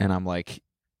 and I'm like,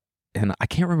 and I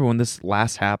can't remember when this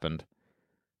last happened.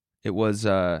 It was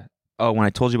Oh, when I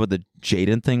told you about the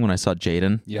Jaden thing, when I saw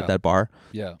Jaden Yeah. at that bar,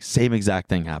 Yeah. same exact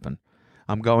thing happened.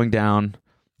 I'm going down,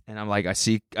 and I'm like, I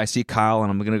see Kyle,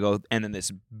 and I'm gonna go, and then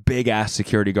this big ass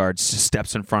security guard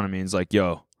steps in front of me and he's like,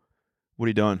 "Yo, what are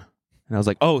you doing?" And I was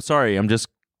like, "Oh, sorry, I'm just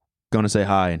going to say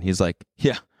hi." And he's like,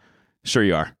 "Yeah, sure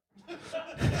you are."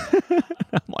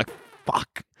 I'm like,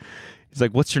 "Fuck." He's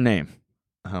like, "What's your name?"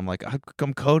 And I'm like,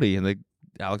 "I'm Cody." And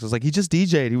Alex was like, "He just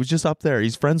DJ'd. He was just up there.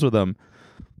 He's friends with him."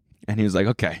 And he was like,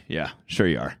 "Okay, yeah, sure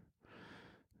you are."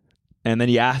 And then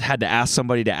he had to ask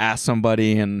somebody,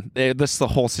 and this the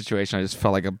whole situation. I just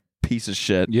felt like a piece of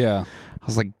shit. Yeah. I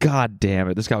was like, God damn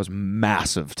it, this guy was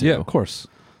massive too. Yeah, of course.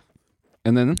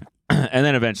 And then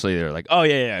eventually they were like, "Oh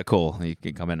yeah, cool, you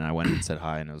can come in." And I went and said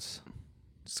hi, and it was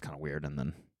just kind of weird. And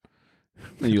then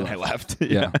I left.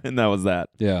 Yeah. And that was that.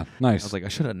 Yeah, nice. I was like, I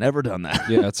should have never done that.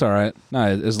 Yeah, it's all right.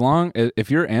 No, if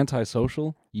you're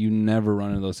antisocial, you never run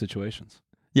into those situations.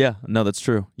 Yeah, no, that's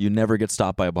true. You never get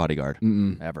stopped by a bodyguard.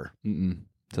 Ever.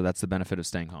 So that's the benefit of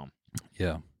staying home.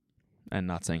 Yeah. And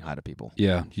not saying hi to people.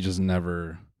 Yeah, you just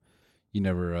never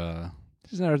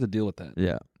have to deal with that.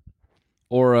 Yeah.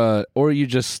 Or you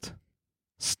just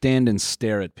stand and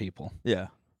stare at people. Yeah.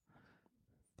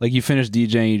 Like you finish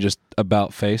DJing, you just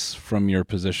about face from your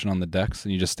position on the decks,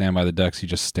 and you just stand by the decks, you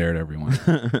just stare at everyone.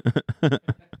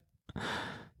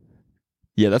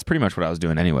 Yeah, that's pretty much what I was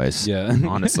doing anyways. Yeah.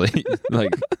 Honestly.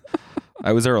 Like,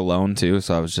 I was there alone too,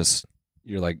 so I was just...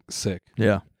 You're like sick.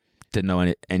 Yeah. Didn't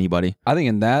know anybody. I think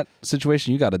in that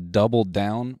situation, you got to double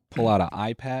down, pull out an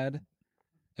iPad,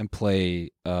 and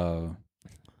play paperclip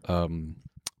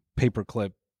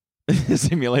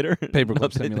simulator.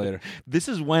 Paperclip simulator. This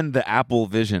is when the Apple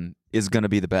Vision is going to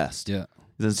be the best. Yeah.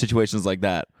 In situations like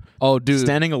that. Oh, dude.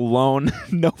 Standing alone,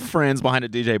 no friends behind a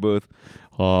DJ booth.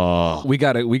 Oh. We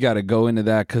gotta go into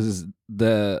that because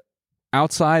the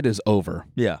outside is over.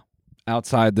 Yeah.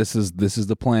 Outside, this is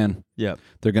the plan. Yep.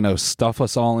 They're gonna stuff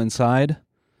us all inside.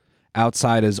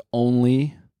 Outside is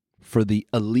only for the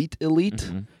elite,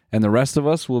 and the rest of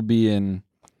us will be in,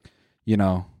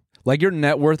 like your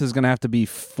net worth is gonna have to be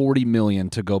 40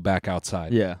 million to go back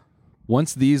outside. Yeah.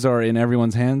 Once these are in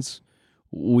everyone's hands,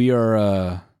 we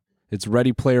are. It's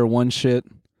Ready Player One shit.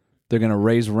 They're gonna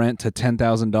raise rent to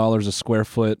 $10,000 a square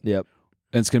foot. Yep.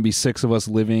 And it's gonna be 6 of us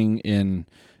living in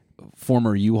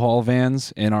former U-Haul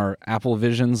vans in our Apple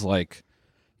Visions, like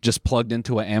just plugged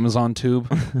into an Amazon tube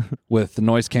with the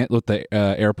with the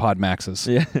AirPod Maxes.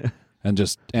 Yeah. And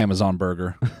just Amazon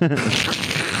Burger.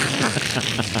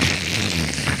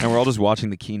 And we're all just watching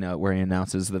the keynote where he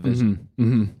announces the vision.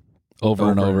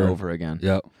 Over and over again.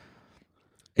 Yep.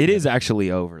 It is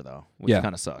actually over though, which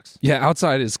kind of sucks. Yeah,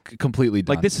 outside is completely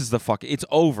done. Like this is it's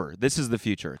over. This is the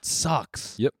future. It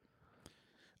sucks. Yep.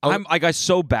 I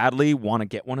so badly want to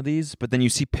get one of these, but then you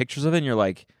see pictures of it and you're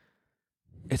like,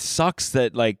 it sucks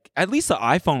that like at least the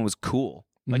iPhone was cool.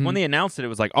 Like when they announced it, it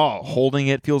was like, oh, holding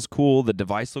it feels cool. The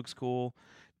device looks cool.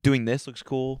 Doing this looks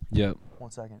cool. Yep.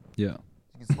 1 second. Yeah.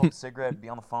 You can smoke a cigarette, be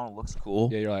on the phone. It looks cool.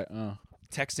 Yeah, you're like, oh.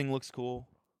 Texting looks cool.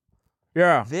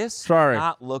 Yeah. This does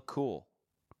not look cool.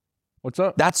 What's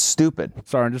up? That's stupid.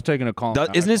 Sorry, I'm just taking a call.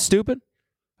 Isn't it stupid?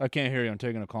 I can't hear you. I'm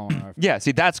taking a call. On iPhone. Yeah,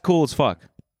 see, that's cool as fuck.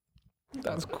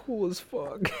 That's cool as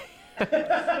fuck.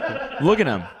 Look at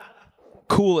him.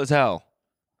 Cool as hell.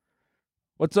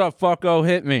 What's up, fucko?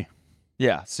 Hit me.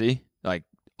 Yeah, see? Like,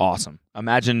 awesome.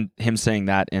 Imagine him saying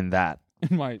that in that.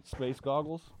 In my space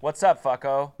goggles? What's up,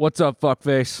 fucko? What's up,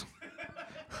 fuckface?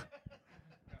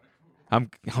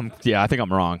 Yeah, I think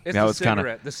I'm wrong. It's that the was cigarette.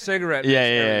 Kinda, The cigarette.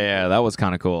 yeah. That was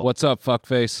kind of cool. What's up,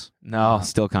 fuckface? No,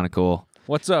 still kind of cool.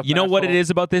 What's up? You know what it asshole? is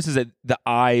about this is that the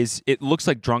eyes, it looks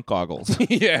like drunk goggles.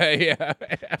 yeah.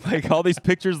 Like all these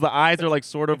pictures, the eyes are like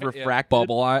sort of refracted.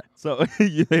 Bubble eye. So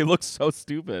they look so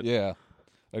stupid. Yeah.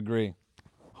 Agree.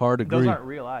 Hard agree. Those aren't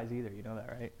real eyes either. You know that,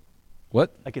 right?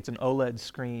 What? Like it's an OLED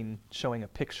screen showing a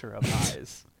picture of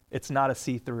eyes. It's not a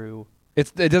see-through.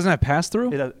 It doesn't have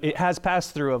pass-through? It has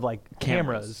pass-through of like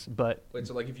cameras, but... Wait,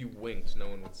 so like if you winked, no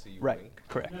one would see you wink?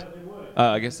 Correct.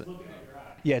 I guess...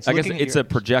 Yeah, it's I guess looking at it's a yours.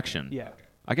 projection. Yeah.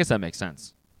 I guess that makes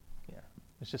sense. Yeah.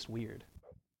 It's just weird.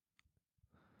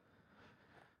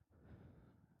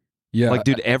 Yeah. Like,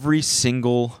 dude, every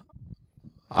single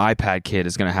iPad kid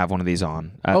is going to have one of these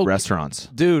on at restaurants.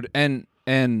 Dude, and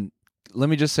let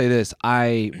me just say this.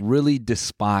 I really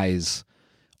despise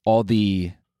all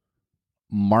the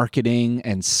marketing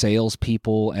and sales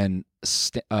people and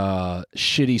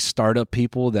shitty startup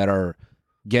people that are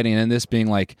getting in this being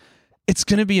like, it's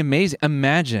going to be amazing.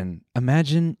 Imagine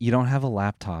you don't have a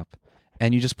laptop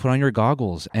and you just put on your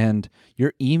goggles and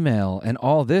your email and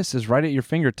all this is right at your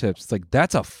fingertips. It's like,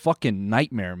 that's a fucking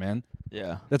nightmare, man.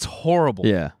 Yeah. That's horrible.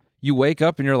 Yeah. You wake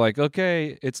up and you're like,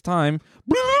 okay, it's time,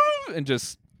 and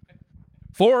just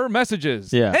 4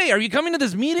 messages. Yeah. Hey, are you coming to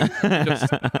this meeting?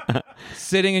 Just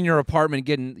sitting in your apartment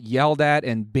getting yelled at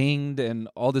and binged and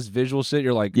all this visual shit.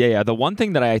 You're like, Yeah. The one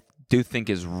thing that I do think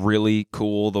is really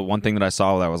cool, the one thing that I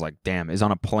saw that I was like, damn, is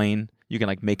on a plane, you can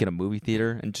like make it a movie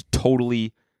theater and just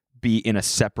totally be in a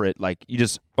separate, like you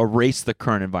just erase the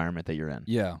current environment that you're in.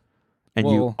 yeah. And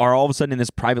Well- you are all of a sudden in this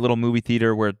private little movie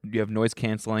theater where you have noise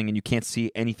canceling and you can't see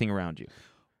anything around you.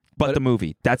 But the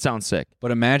movie, that sounds sick.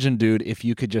 But imagine, dude, if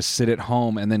you could just sit at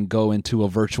home and then go into a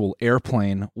virtual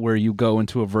airplane where you go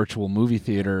into a virtual movie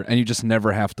theater and you just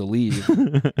never have to leave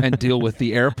and deal with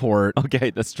the airport.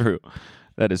 Okay, that's true.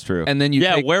 That is true. And then you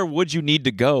take- where would you need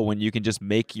to go when you can just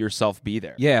make yourself be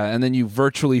there? Yeah, and then you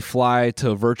virtually fly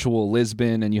to virtual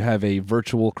Lisbon and you have a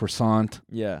virtual croissant.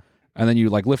 Yeah. And then you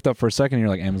like lift up for a second and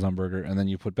you're like Amazon burger and then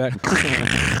you put back.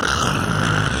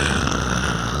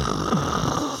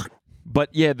 But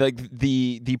yeah,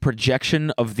 the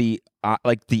projection of the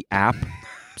like the app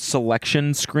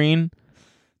selection screen,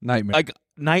 nightmare. Like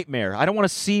nightmare. I don't want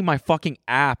to see my fucking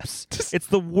apps. It's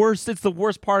the worst. It's the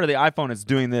worst part of the iPhone is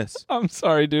doing this. I'm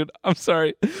sorry, dude. I'm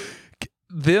sorry.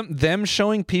 Them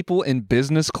showing people in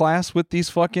business class with these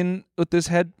fucking this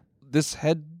head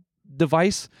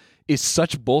device is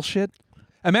such bullshit.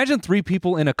 Imagine 3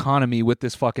 people in economy with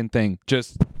this fucking thing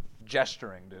just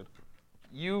gesturing, dude.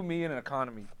 You, me, and an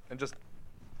economy, and just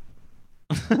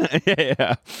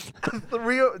yeah. the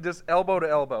real, just elbow to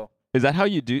elbow. Is that how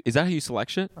you do? Is that how you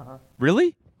select shit?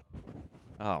 Really?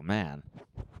 Oh man.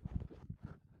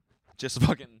 Just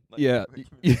fucking. Like, Yeah,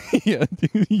 yeah.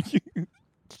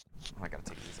 I gotta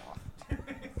take these off.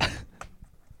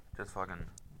 Just fucking.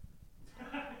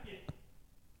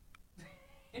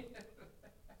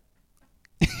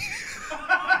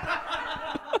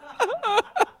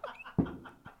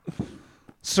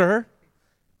 Sir?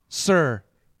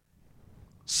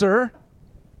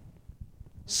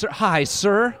 Hi,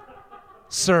 sir.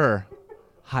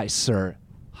 Hi, sir.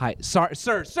 Hi, sorry,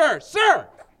 sir. Wait,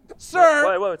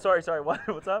 sorry.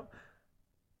 What's up?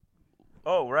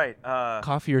 Oh, right.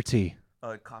 Coffee or tea?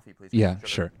 Coffee, please. Yeah,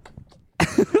 sure.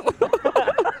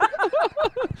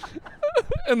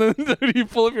 And then you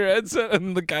pull up your headset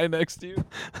and the guy next to you.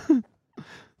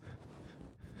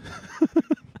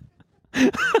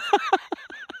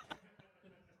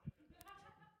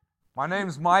 My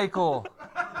name's Michael.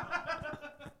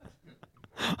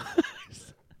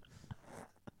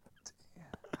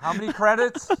 How many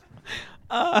credits?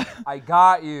 I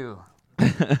got you.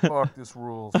 Fuck, this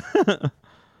rules.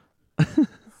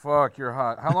 Fuck, you're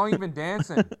hot. How long you been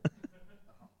dancing?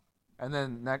 And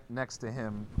then next to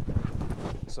him,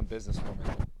 some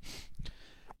businesswoman.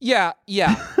 Yeah.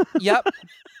 Yep.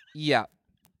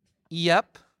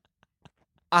 Yep.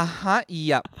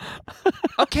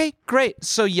 Okay, great.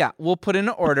 So yeah, we'll put in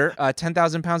an order.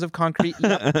 10,000 pounds of concrete.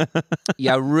 Yep.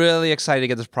 Yeah, really excited to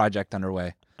get this project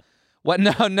underway. What?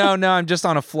 No. I'm just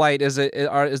on a flight.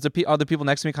 Are the people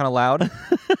next to me kind of loud?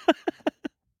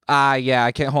 Yeah.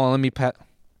 I can't. Hold on. Let me pet.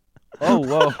 Oh,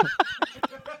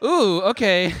 whoa. Ooh.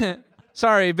 Okay.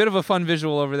 Sorry. A bit of a fun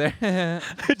visual over there.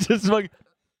 Just like.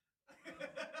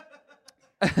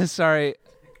 Sorry.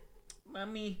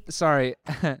 Mommy. Sorry.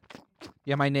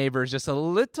 Yeah, my neighbor's just a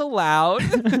little loud.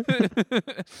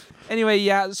 Anyway,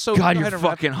 yeah. So God, you're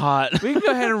fucking hot. We can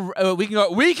go ahead and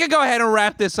we can go ahead and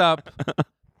wrap this up.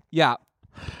 Yeah.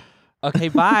 Okay.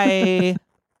 Bye.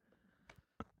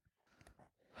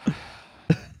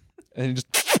 And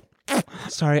just.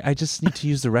 Sorry, I just need to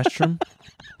use the restroom.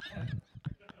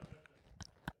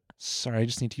 Sorry, I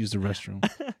just need to use the restroom.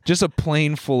 Just a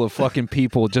plane full of fucking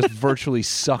people just virtually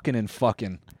sucking and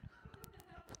fucking.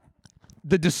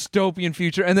 The dystopian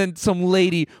future, and then some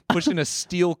lady pushing a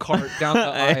steel cart down the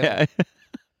aisle.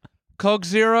 Coke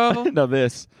Zero? No,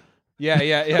 this.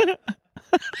 Yeah.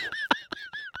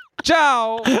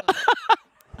 Ciao.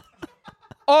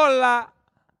 Hola.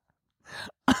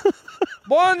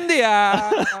 Bon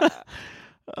dia.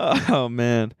 Oh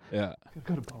man. Yeah.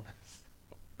 Go to bonus.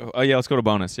 Oh yeah, let's go to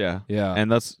bonus. Yeah. Yeah.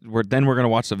 And we're gonna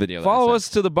watch the video. Follow us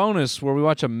to the bonus where we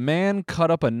watch a man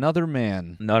cut up another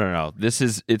man. No.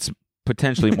 It's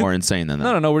potentially more insane than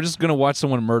that. No. We're just gonna watch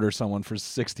someone murder someone for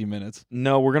 60 minutes.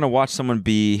 No, we're gonna watch someone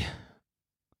be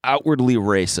outwardly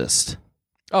racist.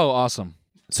 Oh, awesome.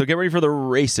 So get ready for the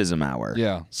racism hour.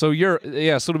 Yeah. So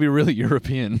it'll be really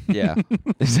European. Yeah.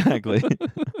 Exactly.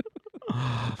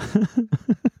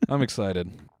 I'm excited.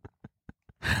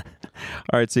 All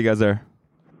right, see you guys there.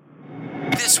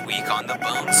 This week on The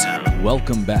Bone Zone.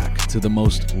 Welcome back to the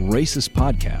most racist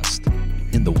podcast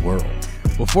in the world.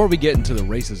 Before we get into the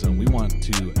racism, we want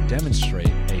to demonstrate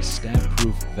a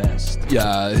stab-proof vest.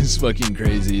 Yeah, it's fucking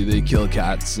crazy. They kill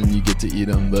cats and you get to eat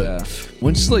them. But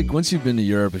once you've been to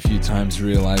Europe a few times, you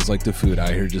realize like the food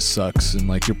out here just sucks, and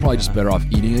like you're probably just better off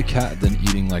eating a cat than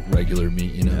eating like regular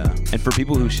meat, you know? Yeah. And for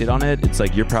people who shit on it, it's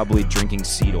like you're probably drinking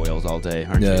seed oils all day,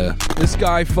 aren't you? This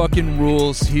guy fucking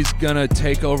rules. He's gonna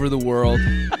take over the world.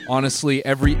 Honestly,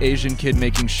 every Asian kid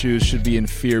making shoes should be in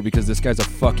fear because this guy's a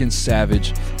fucking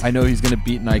savage. I know he's gonna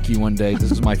beat Nike one day. This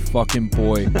is my fucking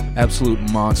boy. Absolute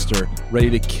monster. Ready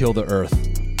to kill the earth.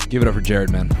 Give it up for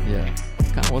Jared, man. Yeah.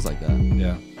 Kind of was like that.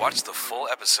 Yeah. Watch the full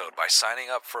episode by signing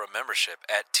up for a membership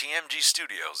at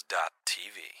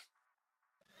tmgstudios.tv.